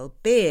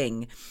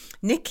well-being.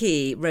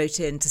 Nikki wrote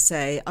in to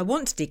say, I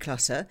want to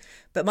declutter,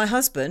 but my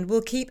husband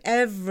will keep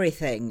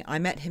everything. I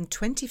met him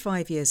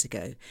 25 years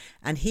ago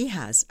and he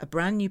has a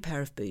brand new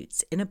pair of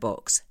boots in a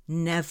box,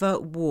 never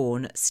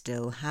worn,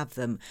 still have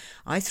them.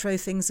 I throw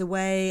things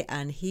away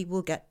and he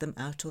will get them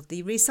out of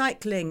the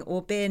recycling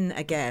or bin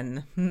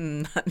again.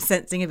 I'm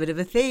sensing a bit of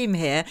a theme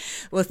here.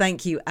 Well,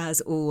 thank you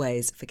as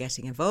always for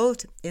getting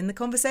involved in the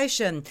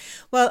conversation.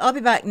 Well, I'll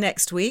be back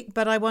next week,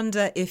 but I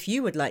wonder if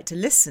you would like to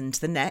listen to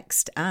the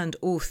next and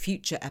all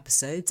future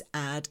episodes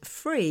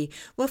ad-free.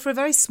 Well, for a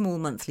very small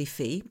monthly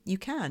fee, you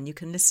can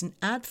listen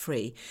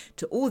ad-free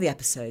to all the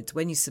episodes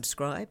when you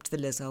subscribe to the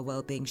Liz Earle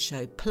Wellbeing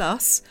Show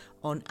Plus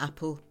on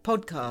Apple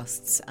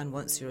Podcasts. And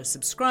once you're a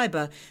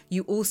subscriber,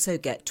 you also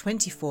get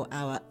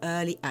 24-hour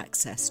early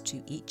access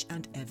to each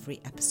and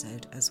every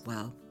episode as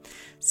well.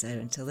 So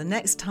until the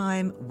next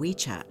time we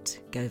chat,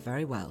 go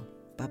very well.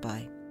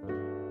 Bye-bye.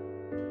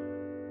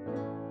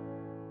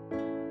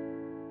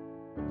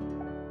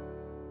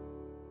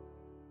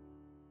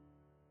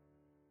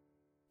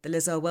 The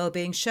Liz Earle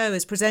Wellbeing Show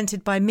is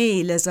presented by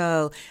me, Liz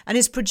Earle, and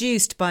is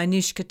produced by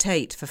Anushka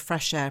Tate for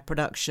Fresh Air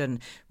Production,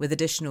 with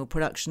additional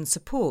production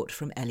support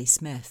from Ellie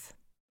Smith.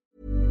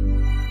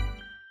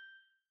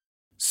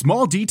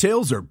 Small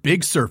details are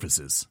big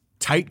surfaces.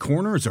 Tight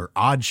corners are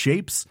odd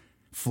shapes.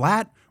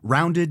 Flat,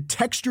 rounded,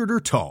 textured, or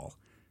tall.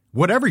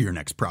 Whatever your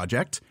next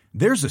project,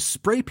 there's a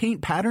spray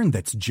paint pattern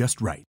that's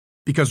just right.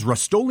 Because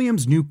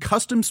Rust-Oleum's new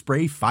Custom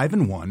Spray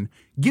 5-in-1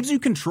 gives you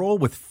control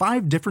with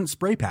 5 different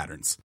spray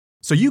patterns.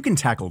 So you can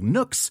tackle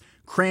nooks,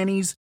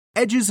 crannies,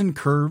 edges, and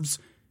curves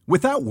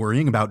without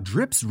worrying about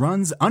drips,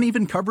 runs,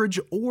 uneven coverage,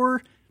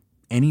 or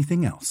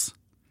anything else.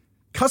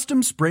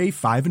 Custom Spray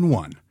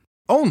 5-in-1.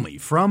 Only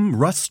from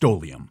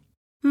Rust-Oleum.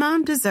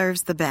 Mom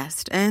deserves the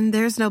best, and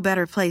there's no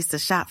better place to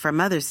shop for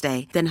Mother's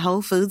Day than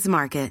Whole Foods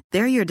Market.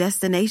 They're your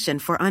destination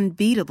for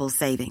unbeatable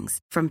savings,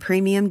 from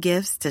premium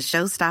gifts to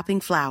show-stopping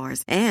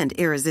flowers and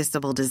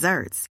irresistible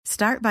desserts.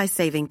 Start by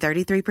saving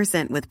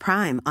 33% with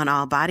Prime on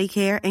all body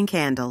care and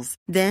candles.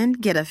 Then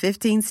get a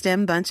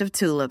 15-stem bunch of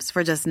tulips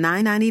for just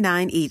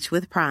 $9.99 each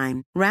with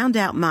Prime. Round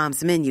out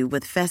Mom's menu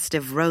with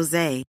festive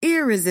rosé,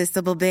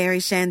 irresistible berry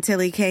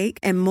chantilly cake,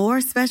 and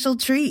more special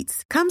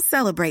treats. Come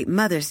celebrate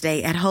Mother's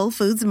Day at Whole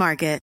Foods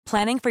Market.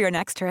 Planning for your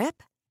next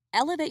trip?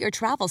 Elevate your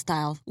travel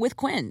style with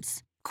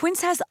Quince.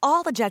 Quince has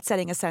all the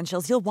jet-setting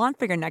essentials you'll want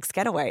for your next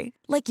getaway,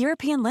 like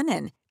European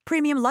linen,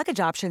 premium luggage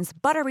options,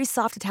 buttery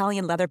soft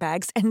Italian leather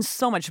bags, and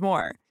so much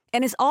more.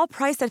 And is all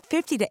priced at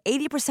 50 to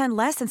 80%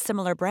 less than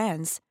similar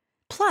brands.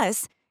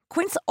 Plus,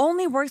 Quince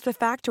only works with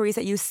factories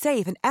that use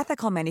safe and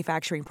ethical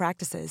manufacturing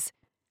practices.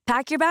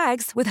 Pack your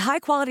bags with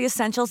high-quality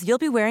essentials you'll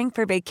be wearing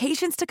for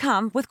vacations to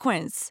come with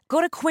Quince.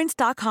 Go to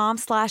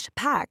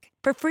quince.com/pack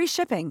for free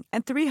shipping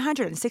and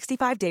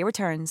 365-day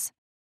returns.